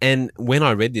 Yeah, and when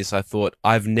I read this, I thought,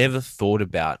 I've never thought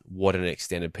about what an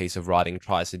extended piece of writing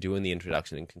tries to do in the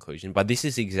introduction and conclusion, but this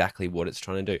is exactly what it's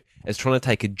trying to do. It's trying to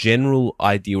take a general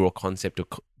idea or concept or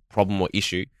problem or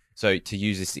issue. So to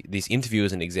use this interview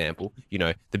as an example,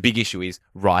 the big issue is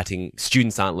writing.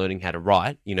 Students aren't learning how to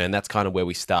write, and that's kind of where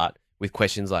we start with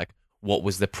questions like, what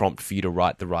was the prompt for you to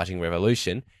write The Writing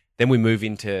Revolution? Then we move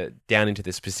down into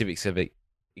the specifics of the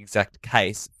exact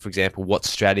case. For example, what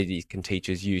strategies can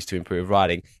teachers use to improve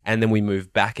writing? And then we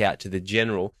move back out to the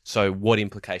general. So what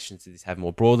implications does this have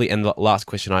more broadly? And the last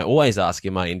question I always ask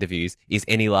in my interviews is,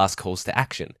 any last calls to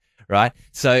action, right?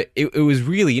 So it was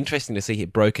really interesting to see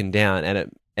it broken down,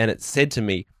 and it said to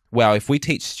me, wow, if we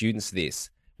teach students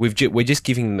this, we're just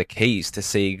giving them the keys to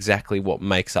see exactly what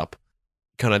makes up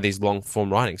kind of these long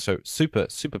form writing. So super,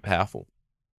 super powerful.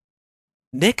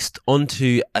 Next,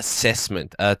 onto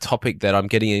assessment, a topic that I'm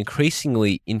getting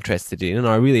increasingly interested in, and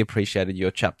I really appreciated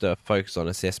your chapter focused on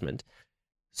assessment.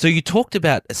 So you talked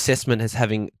about assessment as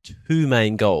having two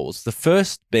main goals, the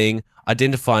first being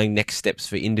identifying next steps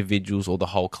for individuals or the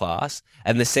whole class,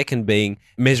 and the second being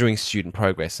measuring student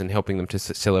progress and helping them to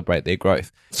celebrate their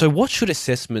growth. So what should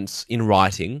assessments in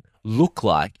writing look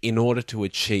like in order to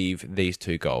achieve these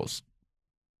two goals?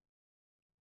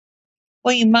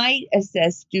 Well, you might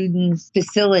assess students'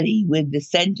 facility with the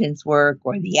sentence work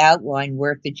or the outline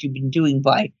work that you've been doing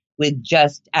with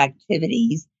just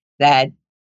activities that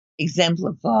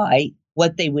exemplify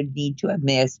what they would need to have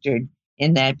mastered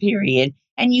in that period.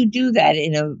 And you do that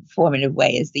in a formative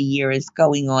way as the year is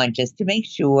going on, just to make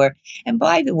sure. And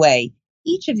by the way,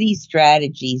 each of these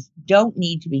strategies don't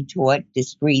need to be taught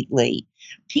discretely.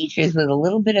 Teachers with a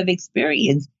little bit of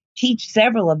experience teach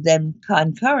several of them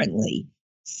concurrently.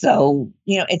 So,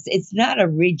 it's not a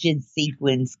rigid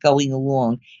sequence going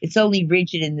along. It's only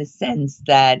rigid in the sense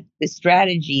that the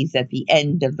strategies at the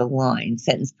end of the line,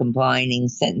 sentence combining,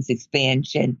 sentence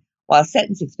expansion, while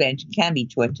sentence expansion can be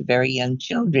taught to very young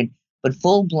children, but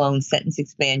full-blown sentence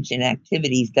expansion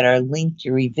activities that are linked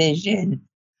to revision,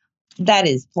 that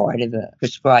is part of a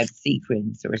prescribed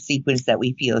sequence or a sequence that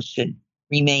we feel should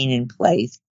remain in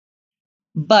place.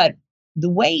 But the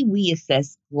way we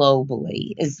assess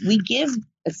globally is we give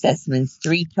assessments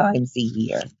 3 times a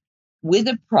year with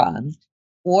a prompt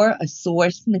or a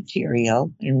source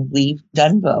material, and we've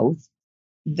done both,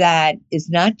 that is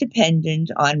not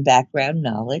dependent on background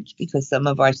knowledge, because some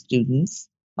of our students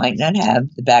might not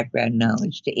have the background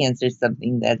knowledge to answer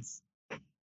something that's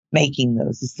making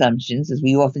those assumptions, as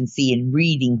we often see in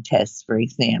reading tests, for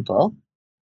example.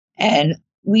 And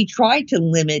we try to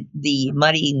limit the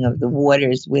muddying of the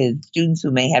waters with students who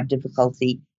may have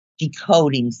difficulty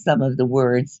decoding some of the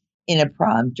words in a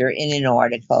prompt or in an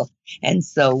article. And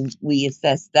so we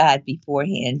assess that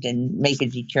beforehand and make a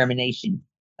determination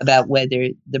about whether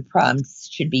the prompts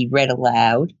should be read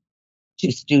aloud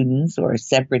to students or a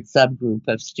separate subgroup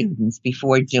of students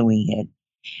before doing it.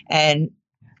 And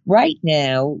right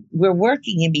now, we're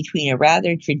working in between a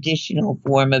rather traditional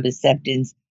form of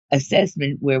acceptance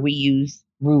assessment where we use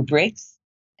rubrics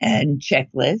and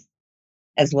checklists,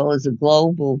 as well as a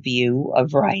global view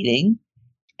of writing.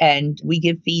 And we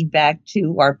give feedback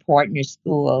to our partner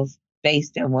schools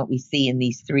based on what we see in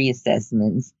these 3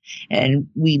 assessments. And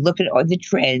we look at all the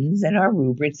trends and our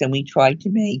rubrics, and we try to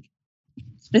make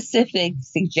specific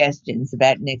suggestions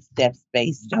about next steps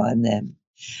based on them.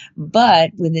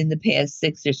 But within the past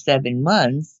 6 or 7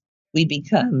 months, we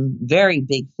become very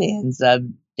big fans of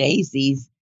Daisy's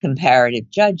comparative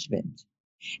judgment.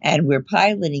 And we're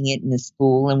piloting it in the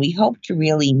school, and we hope to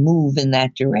really move in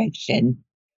that direction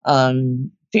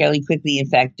fairly quickly. In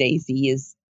fact, Daisy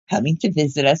is coming to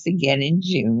visit us again in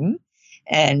June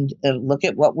and look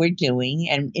at what we're doing,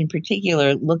 and in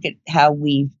particular, look at how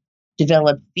we've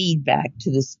developed feedback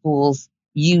to the schools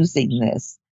using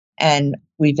this. And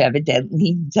we've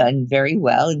evidently done very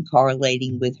well in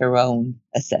correlating with her own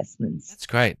assessments. That's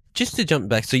great. Just to jump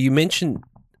back, so you mentioned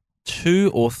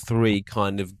 2 or 3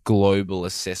 kind of global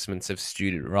assessments of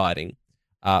student writing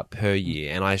per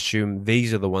year. And I assume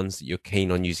these are the ones that you're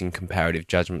keen on using comparative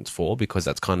judgments for, because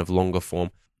that's kind of longer form,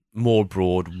 more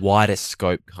broad, wider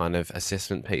scope kind of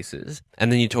assessment pieces.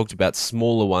 And then you talked about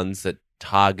smaller ones that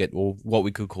target, or what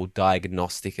we could call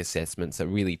diagnostic assessments, that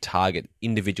really target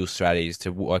individual strategies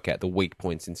to work out the weak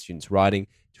points in students' writing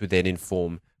to then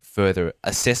inform further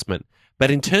assessment. But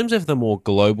in terms of the more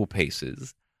global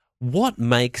pieces, what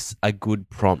makes a good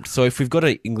prompt? So if we've got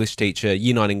an English teacher,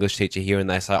 Year 9 English teacher here, and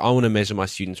they say, I want to measure my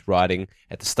students' writing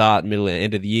at the start, middle, and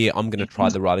end of the year. I'm going to try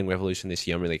the writing revolution this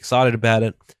year. I'm really excited about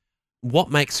it.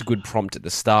 What makes a good prompt at the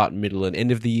start, middle, and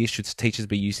end of the year? Should teachers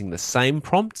be using the same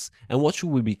prompts? And what should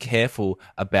we be careful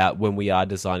about when we are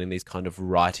designing these kind of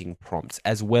writing prompts,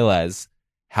 as well as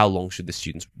how long should the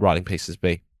students' writing pieces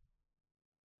be?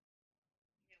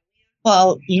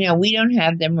 Well, we don't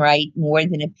have them write more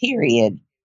than a period.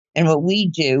 And what we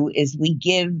do is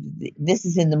this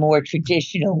is in the more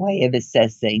traditional way of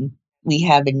assessing. We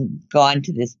haven't gone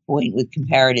to this point with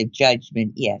comparative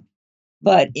judgment yet.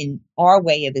 But in our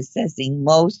way of assessing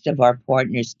most of our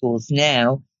partner schools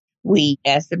now, we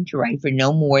ask them to write for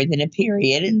no more than a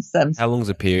period. And How long's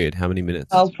a period? How many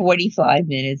minutes? 45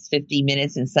 minutes, 50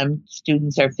 minutes. And some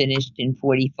students are finished in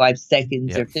 45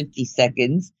 seconds or 50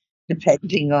 seconds,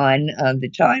 depending on the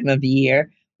time of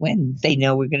year when they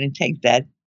know we're going to take that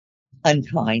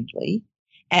unkindly.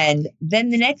 And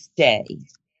then the next day,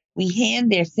 we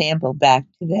hand their sample back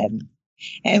to them,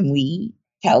 and we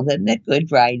tell them that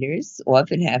good writers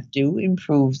often have to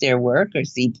improve their work or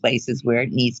see places where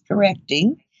it needs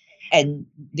correcting. And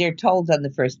they're told on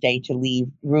the first day to leave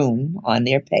room on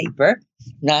their paper,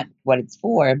 not what it's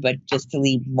for, but just to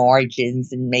leave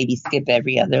margins and maybe skip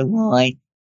every other line.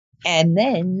 And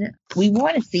then we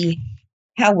want to see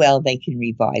how well they can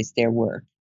revise their work.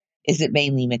 Is it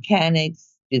mainly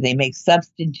mechanics? Do they make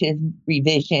substantive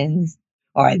revisions?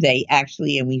 Or are they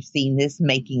actually, and we've seen this,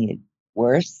 making it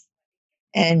worse?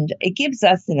 And it gives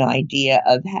us an idea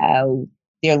of how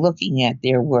they're looking at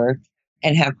their work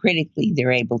and how critically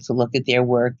they're able to look at their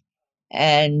work,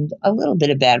 and a little bit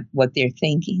about what their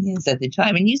thinking is at the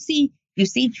time. And you see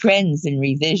trends in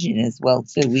revision as well,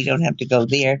 too. We don't have to go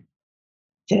there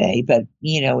today, but,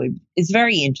 it's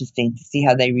very interesting to see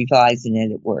how they revise and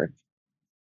edit work.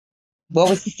 What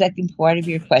was the second part of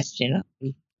your question?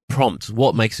 Prompt.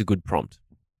 What makes a good prompt?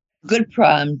 Good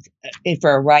prompt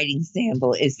for a writing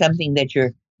sample is something that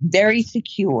you're very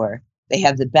secure they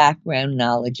have the background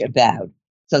knowledge about.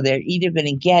 So they're either going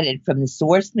to get it from the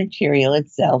source material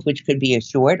itself, which could be a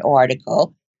short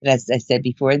article. And as I said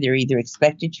before, they're either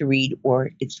expected to read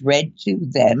or it's read to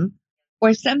them,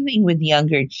 or something with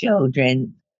younger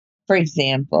children. For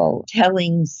example,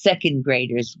 telling second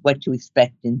graders what to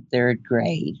expect in third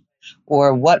grade,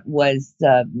 or what was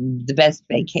the best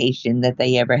vacation that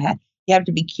they ever had. You have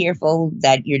to be careful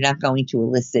that you're not going to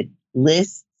elicit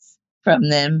lists from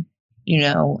them,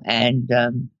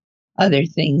 and other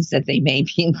things that they may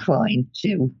be inclined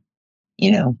to,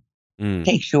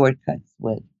 take shortcuts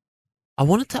with. I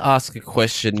wanted to ask a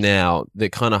question now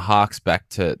that kind of harks back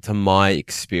to my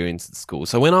experience at school.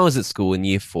 So when I was at school in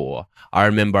year 4, I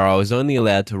remember I was only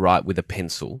allowed to write with a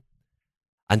pencil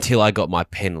until I got my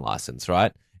pen license,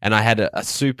 right? And I had a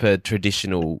super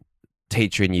traditional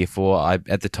teacher in year 4.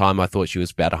 At the time, I thought she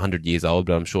was about 100 years old,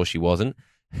 but I'm sure she wasn't.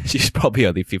 She's probably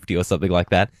only 50 or something like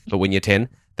that. But when you're 10,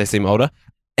 they seem older.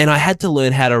 And I had to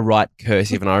learn how to write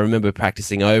cursive, and I remember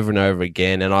practicing over and over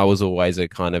again, and I was always a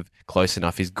kind of close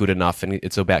enough is good enough, and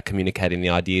it's about communicating the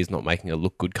ideas, not making it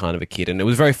look good kind of a kid, and it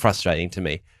was very frustrating to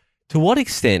me. To what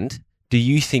extent do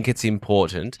you think it's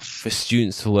important for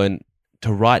students to learn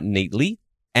to write neatly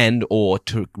and or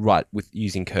to write with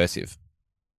using cursive?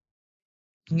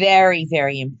 Very,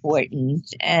 very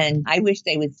important. And I wish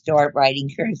they would start writing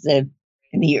cursive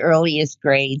in the earliest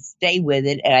grades, stay with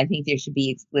it. And I think there should be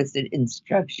explicit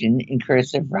instruction in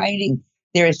cursive writing.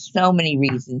 There are so many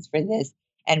reasons for this.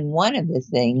 And one of the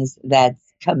things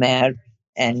that's come out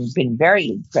and been very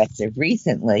impressive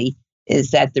recently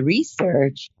is that the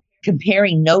research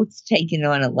comparing notes taken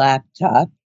on a laptop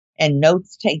and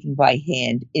notes taken by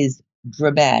hand is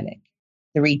dramatic.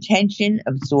 The retention,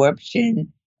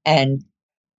 absorption, and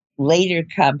later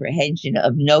comprehension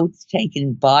of notes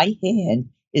taken by hand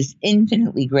is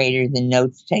infinitely greater than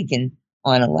notes taken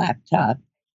on a laptop.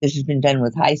 This has been done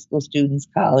with high school students,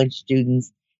 college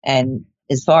students, and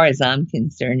as far as I'm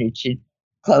concerned, it should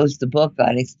close the book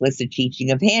on explicit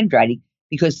teaching of handwriting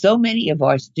because so many of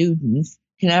our students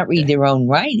cannot read their own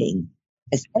writing,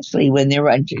 especially when they're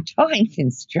under time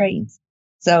constraints.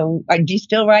 So, do you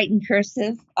still write in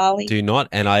cursive, Ollie? Do not,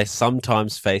 and I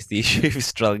sometimes face the issue of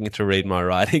struggling to read my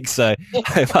writing, so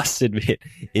I must admit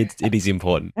it is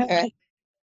important. All right.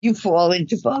 You fall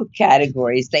into both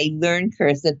categories. They learn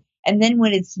cursive, and then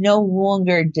when it's no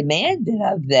longer demanded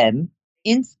of them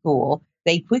in school,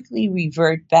 they quickly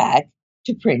revert back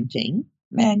to printing,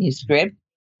 manuscript,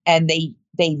 and they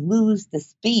lose the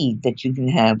speed that you can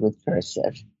have with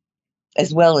cursive,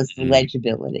 as well as the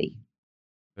legibility.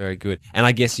 Very good. And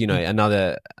I guess,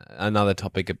 another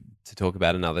topic to talk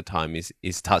about another time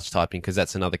is touch typing, because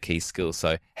that's another key skill.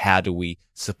 So how do we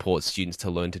support students to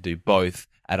learn to do both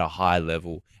at a high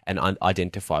level and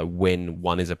identify when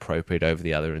one is appropriate over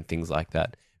the other and things like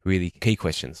that? Really key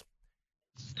questions.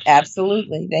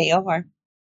 Absolutely, they are.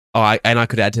 Oh, and I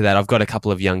could add to that, I've got a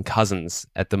couple of young cousins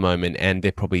at the moment, and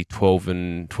they're probably 12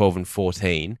 and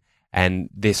 14, and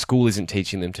their school isn't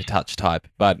teaching them to touch type.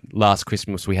 But last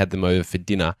Christmas, we had them over for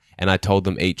dinner, and I told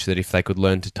them each that if they could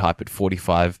learn to type at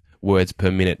 45 words per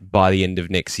minute by the end of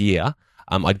next year,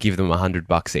 I'd give them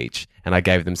 $100 each, and I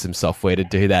gave them some software to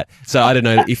do that. So I don't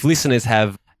know, if listeners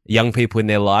have young people in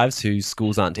their lives whose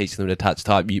schools aren't teaching them to touch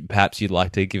type, perhaps you'd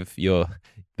like to give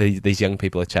these young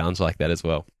people a challenge like that as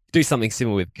well. Do something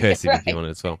similar with cursive if you want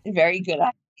as well. Very good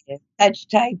idea. Touch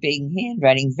typing,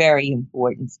 handwriting, very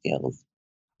important skills.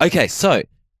 Okay, so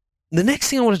the next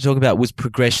thing I wanted to talk about was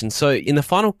progression. So in the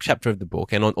final chapter of the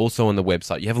book and also on the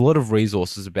website, you have a lot of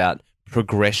resources about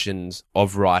progressions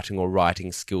of writing or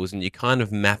writing skills, and you kind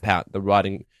of map out the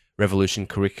Writing Revolution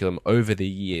curriculum over the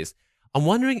years. I'm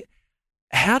wondering,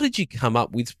 how did you come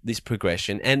up with this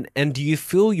progression, and do you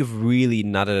feel you've really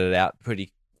nutted it out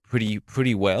pretty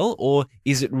well, or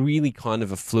is it really kind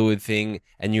of a fluid thing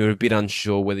and you're a bit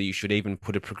unsure whether you should even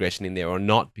put a progression in there or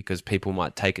not because people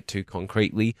might take it too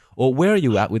concretely? Or where are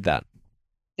you at with that?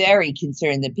 Very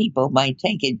concerned that people might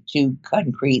take it too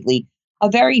concretely. A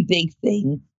very big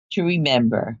thing to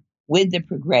remember with the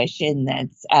progression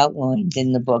that's outlined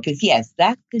in the book is, yes,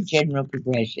 that's the general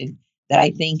progression that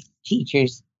I think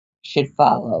teachers should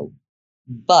follow.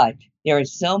 But there are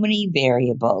so many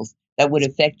variables that would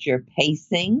affect your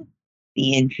pacing,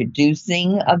 the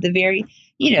introducing of the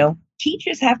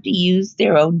teachers have to use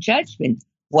their own judgment.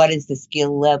 What is the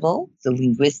skill level, the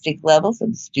linguistic level, so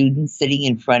the students sitting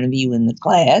in front of you in the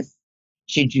class?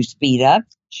 Should you speed up?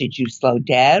 Should you slow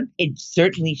down? It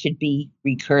certainly should be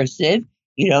recursive.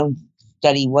 You don't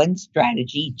study one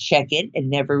strategy, check it, and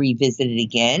never revisit it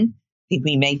again. I think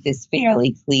we make this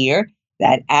fairly clear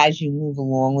that as you move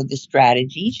along with the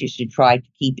strategies, you should try to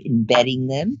keep embedding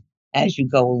them as you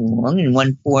go along in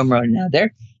one form or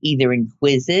another, either in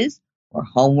quizzes or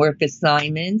homework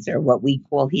assignments or what we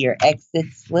call here exit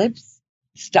slips,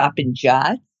 stop and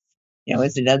jot,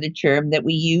 is another term that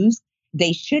we use.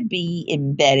 They should be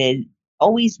embedded,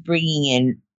 always bringing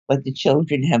in what the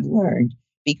children have learned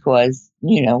because,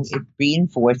 it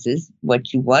reinforces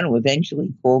what you want to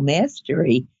eventually call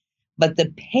mastery. But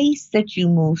the pace that you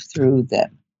move through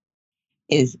them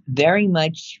is very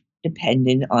much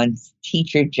dependent on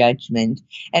teacher judgment.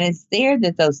 And it's there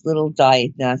that those little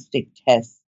diagnostic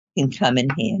tests can come in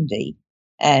handy.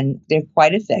 And they're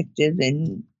quite effective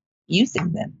in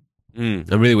using them. And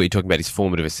really what you're talking about is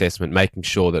formative assessment, making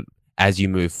sure that as you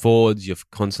move forwards, you're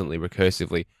constantly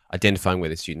recursively identifying where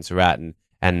the students are at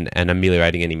and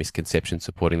ameliorating any misconceptions,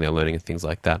 supporting their learning and things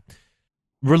like that.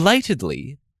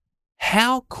 Relatedly,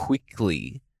 how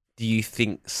quickly do you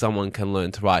think someone can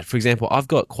learn to write? For example, I've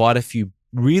got quite a few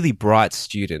really bright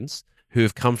students who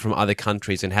have come from other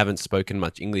countries and haven't spoken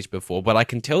much English before, but I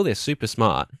can tell they're super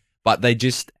smart, but they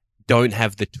just don't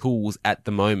have the tools at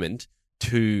the moment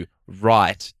to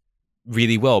write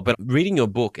really well. But reading your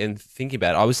book and thinking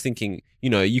about it, I was thinking,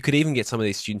 you could even get some of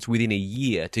these students within a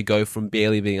year to go from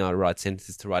barely being able to write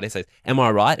sentences to write essays. Am I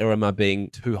right, or am I being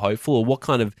too hopeful? Or what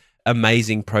kind of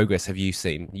amazing progress have you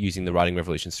seen using the Writing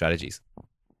Revolution strategies?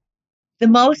 The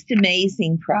most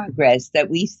amazing progress that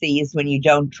we see is when you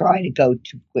don't try to go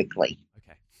too quickly.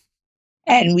 Okay.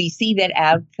 And we see that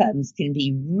outcomes can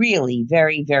be really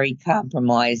very, very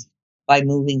compromised by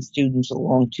moving students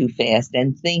along too fast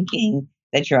and thinking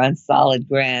that you're on solid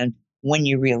ground when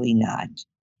you're really not.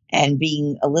 And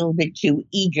being a little bit too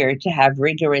eager to have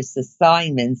rigorous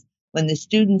assignments when the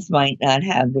students might not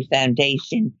have the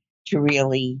foundation to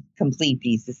really complete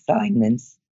these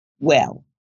assignments well.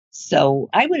 So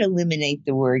I would eliminate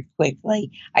the word quickly.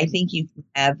 I think you can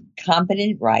have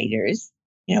competent writers,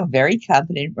 very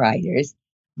competent writers,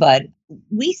 but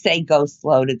we say go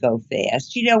slow to go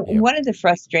fast. Yep. One of the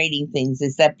frustrating things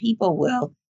is that people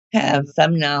will have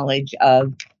some knowledge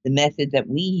of the method that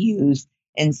we use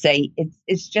and say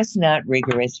it's just not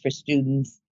rigorous for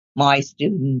students, my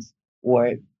students,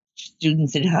 or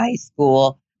students in high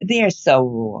school. They're so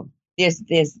wrong.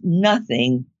 There's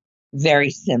nothing very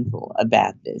simple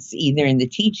about this, either in the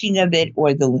teaching of it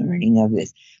or the learning of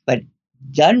this. But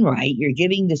done right, you're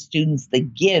giving the students the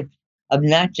gift of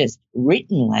not just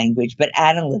written language, but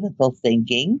analytical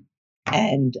thinking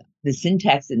and the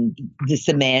syntax and the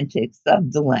semantics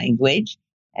of the language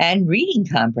and reading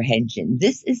comprehension.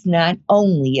 This is not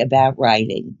only about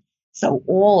writing. So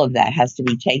all of that has to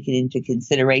be taken into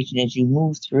consideration as you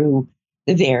move through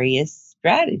the various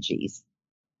strategies.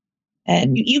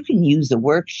 And you can use a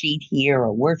worksheet here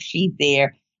or a worksheet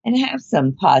there and have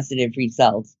some positive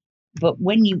results. But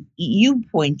when you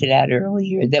pointed out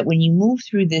earlier that when you move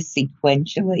through this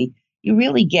sequentially, you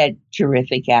really get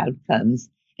terrific outcomes.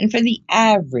 And for the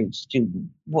average student,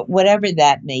 whatever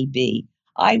that may be,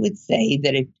 I would say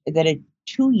that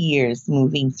 2 years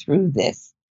moving through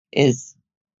this is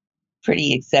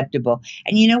pretty acceptable.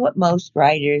 And you know what most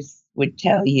writers would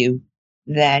tell you?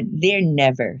 That they're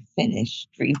never finished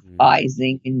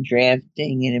revising and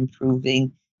drafting and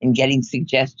improving and getting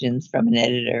suggestions from an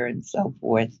editor and so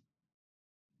forth.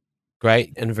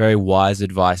 Great and very wise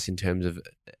advice in terms of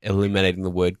eliminating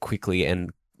the word quickly and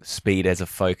speed as a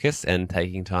focus and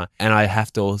taking time. And I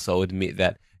have to also admit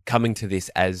that coming to this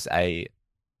as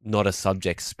not a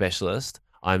subject specialist,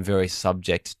 I'm very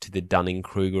subject to the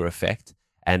Dunning-Kruger effect.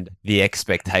 And the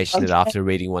expectation that after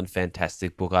reading one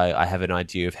fantastic book, I have an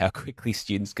idea of how quickly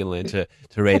students can learn to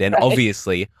read. And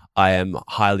obviously, I am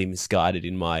highly misguided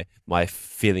in my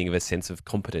feeling of a sense of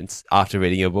competence after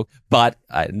reading your book. But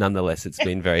nonetheless, it's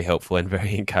been very helpful and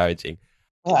very encouraging.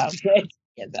 Wow,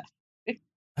 good.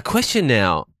 A question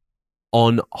now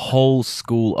on whole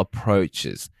school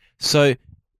approaches. So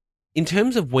in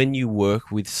terms of when you work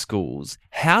with schools,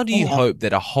 how do you hope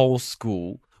that a whole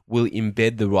school will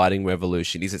embed the writing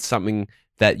revolution? Is it something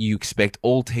that you expect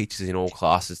all teachers in all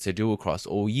classes to do across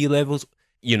all year levels,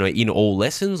 in all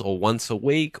lessons, or once a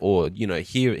week, or,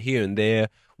 here and there?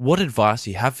 What advice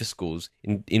do you have for schools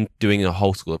in doing a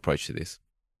whole school approach to this?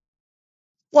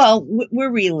 Well,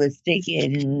 we're realistic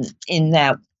in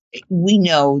that we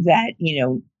know that,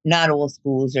 not all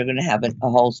schools are going to have a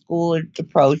whole school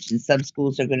approach, and some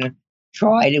schools are going to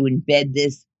try to embed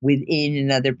this within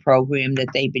another program that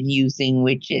they've been using,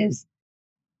 which is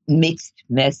mixed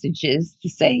messages, to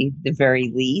say the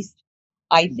very least.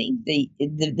 I think the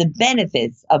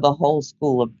benefits of a whole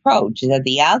school approach is that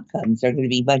the outcomes are going to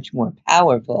be much more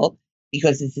powerful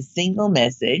because it's a single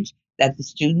message that the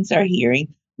students are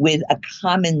hearing with a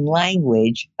common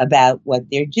language about what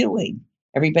they're doing.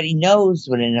 Everybody knows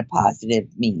what an appositive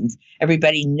means.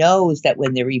 Everybody knows that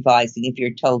when they're revising, if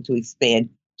you're told to expand,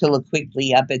 to look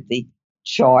quickly up at the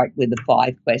chart with the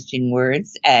 5 question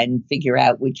words and figure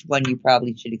out which one you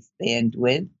probably should expand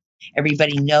with.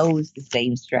 Everybody knows the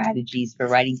same strategies for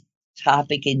writing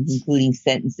topic and concluding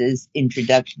sentences,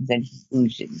 introductions, and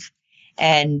conclusions.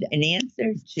 And an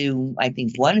answer to, I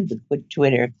think, one of the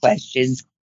Twitter questions,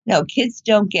 no, kids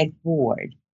don't get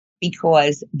bored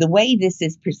because the way this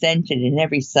is presented in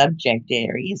every subject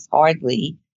area is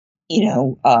hardly,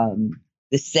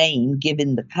 the same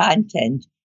given the content.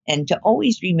 And to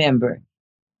always remember,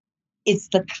 it's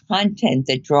the content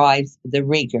that drives the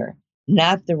rigor,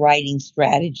 not the writing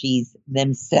strategies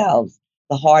themselves.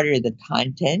 The harder the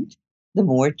content, the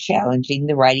more challenging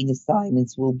the writing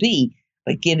assignments will be.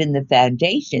 But given the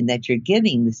foundation that you're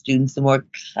giving the students, the more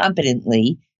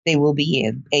competently they will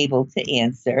be able to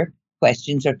answer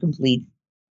questions or complete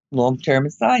long-term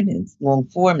assignments,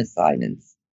 long-form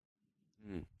assignments.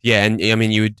 Yeah, and I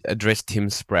mean, you addressed Tim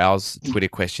Sproul's Twitter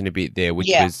question a bit there, which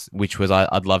was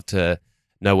I'd love to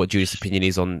know what Judith's opinion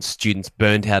is on students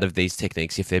burnt out of these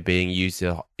techniques if they're being used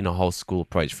in a whole school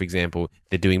approach. For example,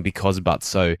 they're doing because but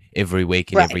so every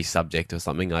week in every subject or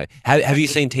something like. Have you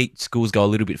seen schools go a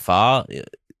little bit far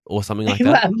or something like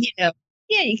that? Well,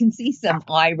 you can see some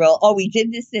eye roll. Oh, we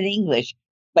did this in English.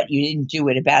 but you didn't do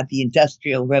it about the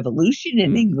Industrial Revolution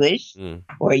in English,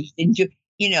 or you didn't do,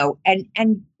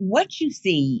 and what you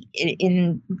see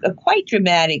in a quite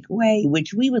dramatic way,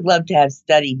 which we would love to have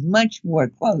studied much more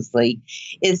closely,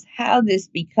 is how this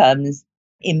becomes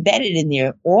embedded in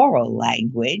their oral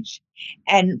language.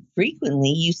 And frequently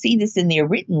you see this in their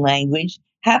written language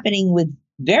happening with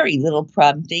very little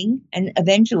prompting and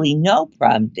eventually no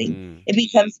prompting. It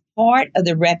becomes part of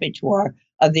the repertoire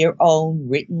of their own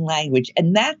written language.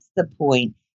 And that's the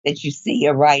point that you see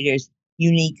a writer's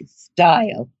unique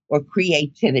style or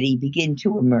creativity begin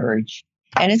to emerge.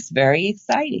 And it's very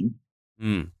exciting.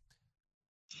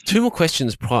 Two more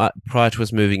questions prior to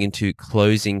us moving into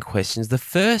closing questions. The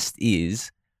first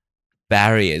is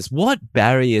barriers. What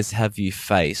barriers have you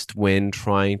faced when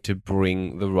trying to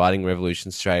bring the writing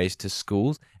revolution strategies to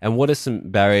schools? And what are some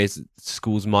barriers that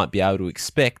schools might be able to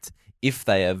expect if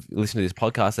they have listened to this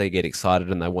podcast, they get excited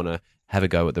and they want to have a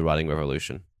go at the writing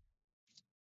revolution?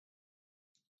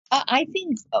 I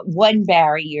think one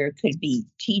barrier could be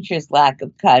teachers' lack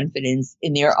of confidence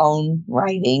in their own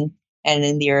writing and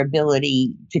in their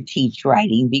ability to teach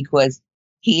writing, because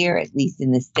here, at least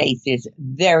in the States, there's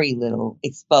very little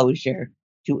exposure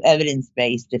to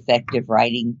evidence-based effective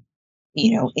writing,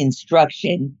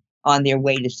 instruction on their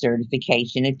way to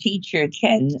certification. A teacher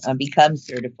can become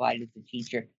certified as a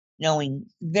teacher knowing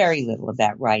very little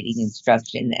about writing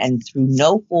instruction, and through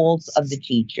no fault of the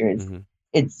teachers,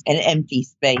 it's an empty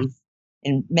space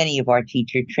in many of our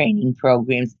teacher training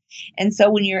programs. And so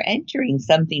when you're entering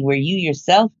something where you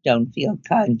yourself don't feel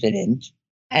confident,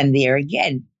 and there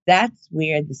again, that's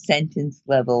where the sentence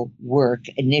level work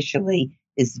initially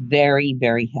is very,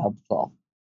 very helpful,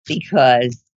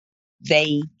 because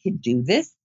they can do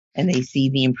this and they see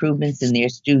the improvements in their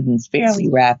students fairly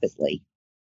rapidly.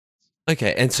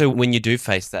 Okay. And so when you do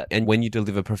face that and when you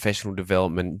deliver professional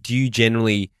development, do you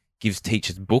generally give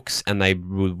teachers books and they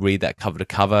will read that cover to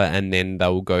cover and then they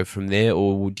will go from there?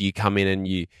 Or do you come in and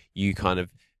you kind of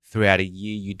throughout a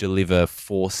year you deliver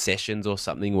 4 sessions or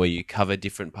something where you cover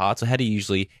different parts? Or how do you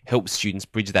usually help students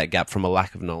bridge that gap from a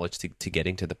lack of knowledge to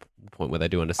getting to the point where they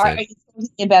do understand? Are you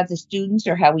talking about the students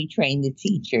or how we train the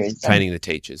teachers? Training the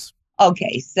teachers.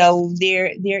 Okay, so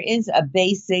there is a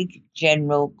basic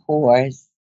general course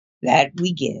that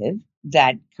we give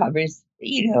that covers,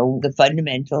 the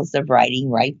fundamentals of writing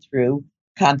right through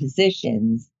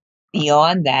compositions.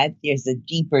 Beyond that, there's a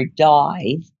deeper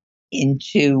dive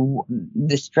into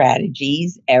the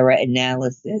strategies, error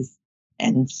analysis,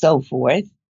 and so forth.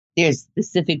 There's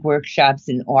specific workshops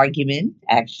in argument.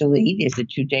 Actually, there's a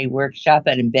 2-day workshop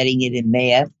on embedding it in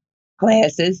math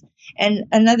classes, and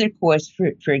another course for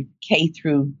K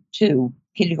through 2,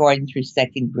 kindergarten through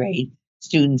 2nd grade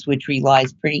students, which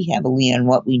relies pretty heavily on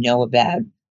what we know about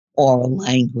oral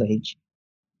language.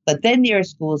 But then there are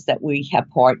schools that we have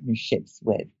partnerships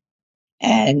with,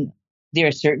 and there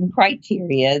are certain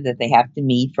criteria that they have to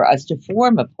meet for us to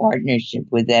form a partnership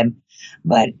with them,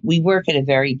 but we work at a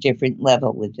very different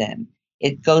level with them.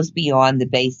 It goes beyond the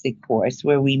basic course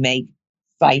where we make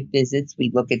site visits, we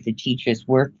look at the teacher's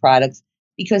work products,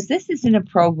 because this isn't a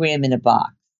program in a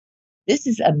box. This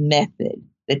is a method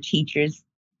that teachers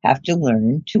have to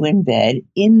learn to embed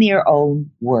in their own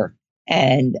work.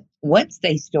 And once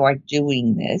they start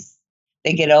doing this,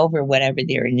 they get over whatever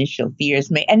their initial fears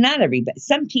may. And not everybody.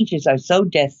 Some teachers are so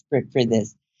desperate for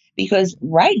this because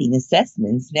writing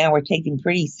assessments now are taken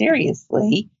pretty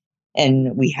seriously.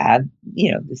 And we have,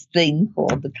 this thing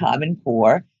called the Common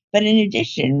Core. But in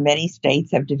addition, many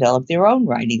states have developed their own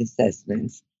writing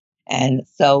assessments. And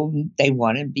so they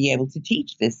want to be able to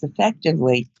teach this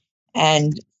effectively.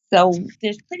 And so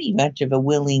there's pretty much of a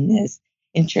willingness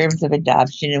in terms of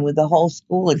adoption, and with the whole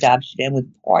school adoption and with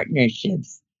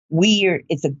partnerships.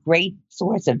 It's a great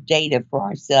source of data for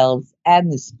ourselves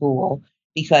and the school,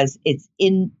 because it's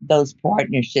in those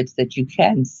partnerships that you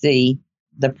can see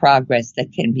the progress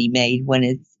that can be made when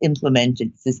it's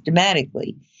implemented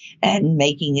systematically. And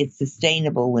making it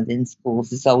sustainable within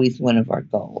schools is always one of our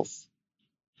goals.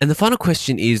 And the final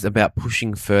question is about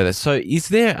pushing further. So is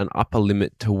there an upper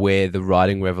limit to where the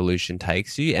writing revolution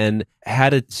takes you? And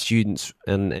how do students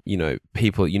and,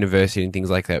 people at university and things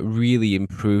like that really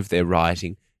improve their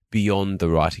writing beyond the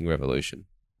writing revolution?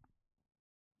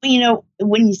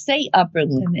 When you say upper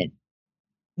limit,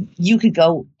 you could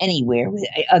go anywhere with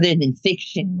other than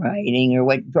fiction writing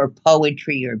or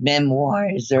poetry or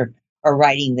memoirs or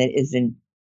writing that isn't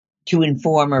to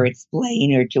inform or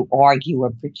explain or to argue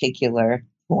a particular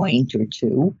point or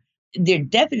two. There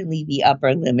definitely the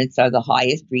upper limits are the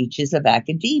highest reaches of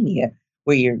academia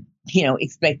where you're,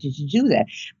 expected to do that.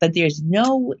 But there's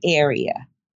no area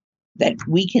that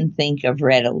we can think of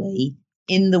readily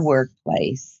in the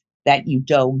workplace that you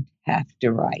don't have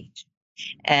to write.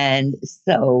 And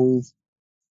so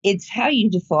it's how you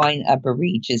define upper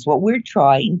reaches. What we're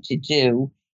trying to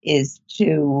do is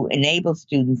to enable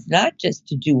students not just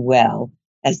to do well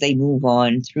as they move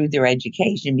on through their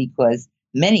education, because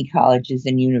many colleges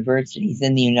and universities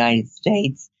in the United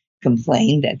States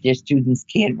complain that their students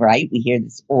can't write. We hear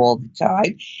this all the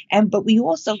time. But we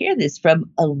also hear this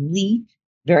from elite,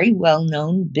 very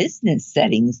well-known business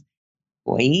settings.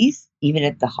 Employees, even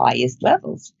at the highest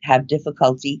levels, have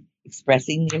difficulty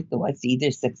expressing their thoughts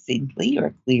either succinctly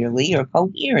or clearly or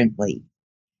coherently.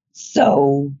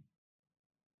 So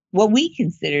what we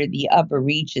consider the upper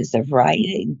reaches of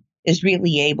writing is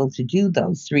really able to do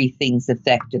those three things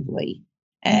effectively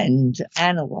and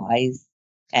analyze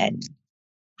and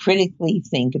critically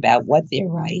think about what they're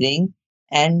writing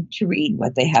and to read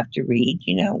what they have to read,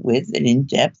 with an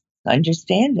in-depth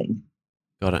understanding.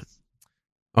 Got it.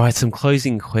 All right, some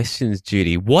closing questions,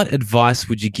 Judy. What advice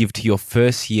would you give to your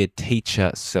first-year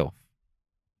teacher self?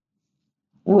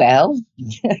 Well,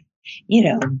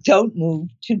 don't move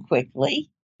too quickly.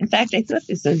 In fact, I thought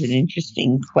this was an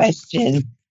interesting question.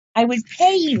 I would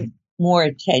pay more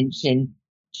attention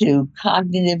to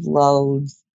cognitive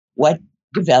loads, what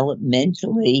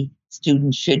developmentally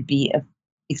students should be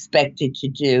expected to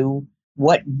do,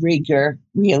 what rigor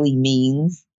really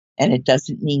means. And it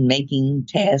doesn't mean making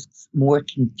tasks more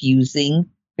confusing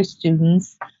for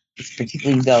students,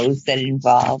 particularly those that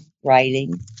involve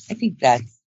writing. I think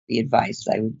that's the advice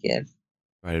I would give.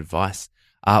 Great advice.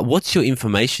 What's your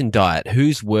information diet?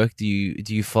 Whose work do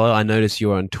you follow? I notice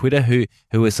you're on Twitter.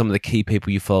 Who are some of the key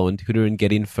people you follow on Twitter and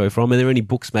get info from? Are there any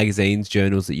books, magazines,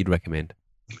 journals that you'd recommend?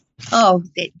 Oh,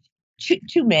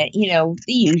 too many. The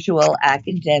usual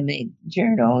academic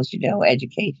journals.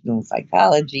 Educational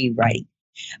psychology, writing.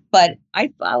 But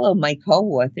I follow my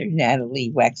co-author,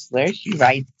 Natalie Wexler. She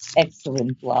writes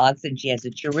excellent blogs, and she has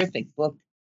a terrific book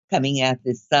coming out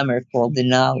this summer called The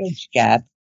Knowledge Gap,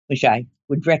 which I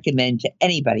would recommend to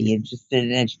anybody interested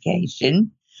in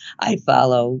education. I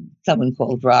follow someone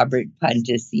called Robert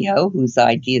Pondicio, whose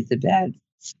ideas about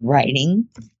writing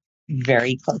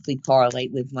very closely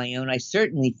correlate with my own. I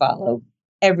certainly follow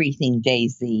everything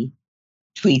Daisy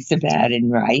tweets about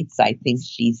and writes. I think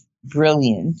she's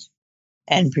brilliant,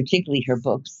 and particularly her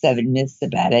book, 7 Myths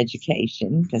About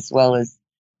Education, as well as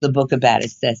the book about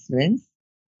assessments.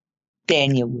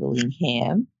 Daniel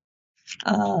Willingham,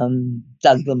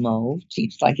 Doug Lamove,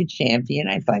 Teach Like a Champion.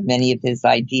 I find many of his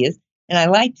ideas. And I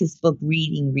liked his book,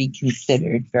 Reading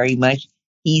Reconsidered, very much.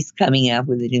 He's coming out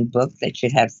with a new book that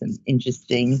should have some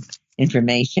interesting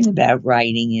information about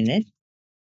writing in it.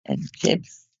 And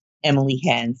tips, Emily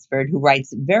Hansford, who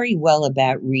writes very well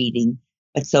about reading,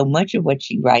 but so much of what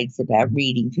she writes about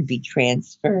reading could be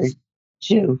transferred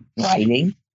to writing.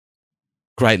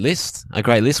 A great list.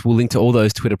 We'll link to all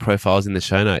those Twitter profiles in the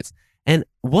show notes. And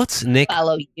what's next?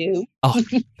 Follow you. Oh,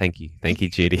 thank you,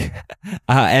 Judy.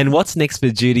 And what's next for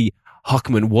Judy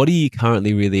Hochman? What are you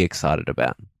currently really excited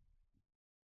about?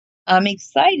 I'm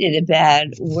excited about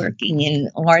working in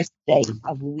our state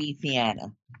of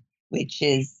Louisiana, which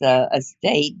is a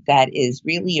state that is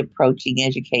really approaching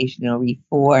educational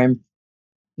reform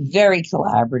very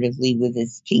collaboratively with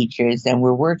its teachers. And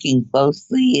we're working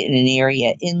closely in an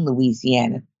area in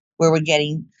Louisiana where we're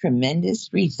getting tremendous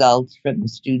results from the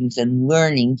students and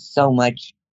learning so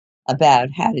much about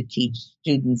how to teach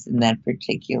students in that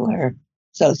particular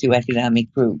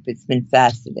socioeconomic group. It's been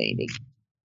fascinating.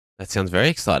 That sounds very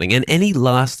exciting. And any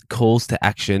last calls to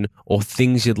action or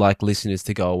things you'd like listeners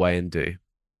to go away and do?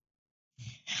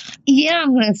 Yeah,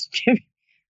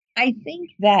 I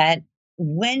think that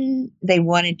when they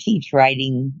want to teach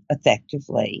writing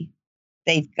effectively,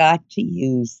 they've got to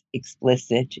use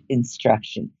explicit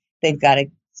instruction. They've got to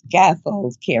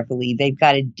scaffold carefully. They've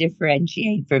got to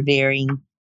differentiate for varying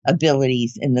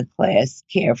abilities in the class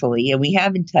carefully. And we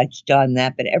haven't touched on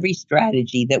that, but every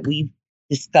strategy that we've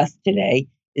discussed today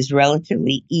is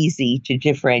relatively easy to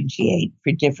differentiate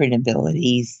for different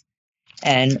abilities.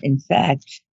 And in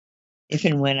fact, if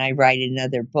and when I write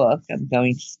another book, I'm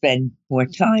going to spend more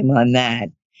time on that.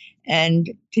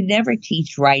 And to never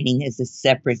teach writing as a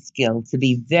separate skill, to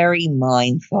be very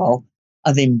mindful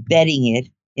of embedding it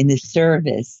in the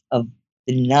service of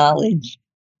the knowledge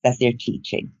that they're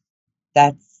teaching.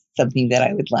 That's something that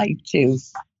I would like to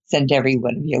send every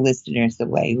one of your listeners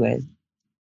away with.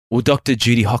 Well, Dr.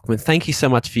 Judy Hochman, thank you so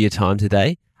much for your time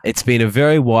today. It's been a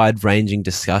very wide-ranging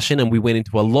discussion, and we went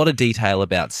into a lot of detail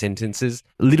about sentences,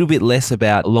 a little bit less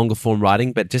about longer form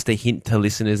writing, but just a hint to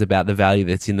listeners about the value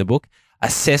that's in the book.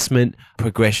 Assessment,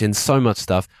 progression, so much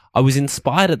stuff. I was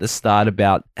inspired at the start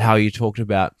about how you talked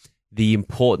about the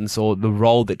importance or the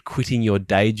role that quitting your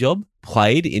day job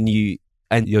played in you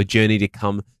and your journey to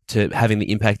come to having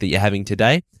the impact that you're having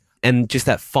today. And just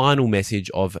that final message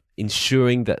of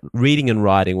ensuring that reading and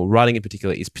writing, or writing in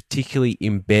particular, is particularly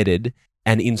embedded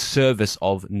and in service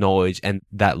of knowledge, and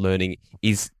that learning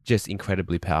is just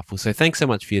incredibly powerful. So thanks so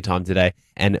much for your time today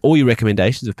and all your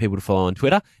recommendations of people to follow on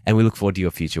Twitter, and we look forward to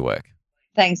your future work.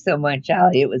 Thanks so much,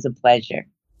 Ali. It was a pleasure.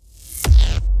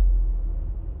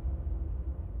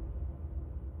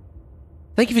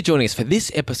 Thank you for joining us for this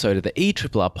episode of the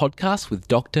ERRR podcast with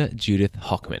Dr. Judith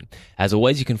Hochman. As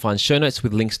always, you can find show notes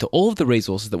with links to all of the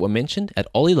resources that were mentioned at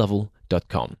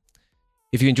ollielevel.com.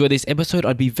 If you enjoyed this episode,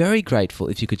 I'd be very grateful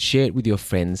if you could share it with your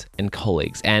friends and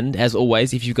colleagues. And as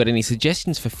always, if you've got any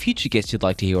suggestions for future guests you'd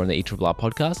like to hear on the ERRR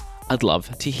podcast, I'd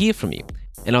love to hear from you.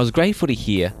 And I was grateful to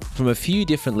hear from a few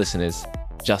different listeners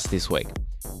just this week.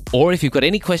 Or if you've got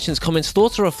any questions, comments,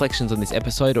 thoughts, or reflections on this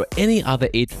episode or any other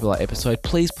ERRR episode,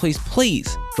 please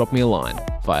drop me a line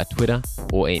via Twitter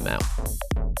or email.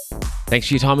 Thanks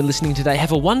for your time and listening today.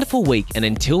 Have a wonderful week, and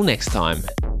until next time,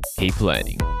 keep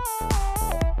learning.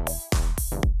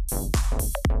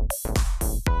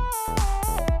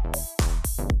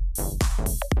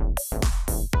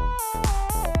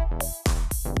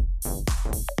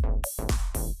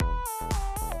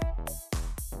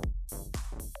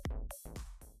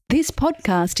 This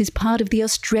podcast is part of the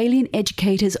Australian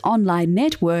Educators Online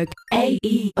Network,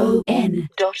 aeon.net.au.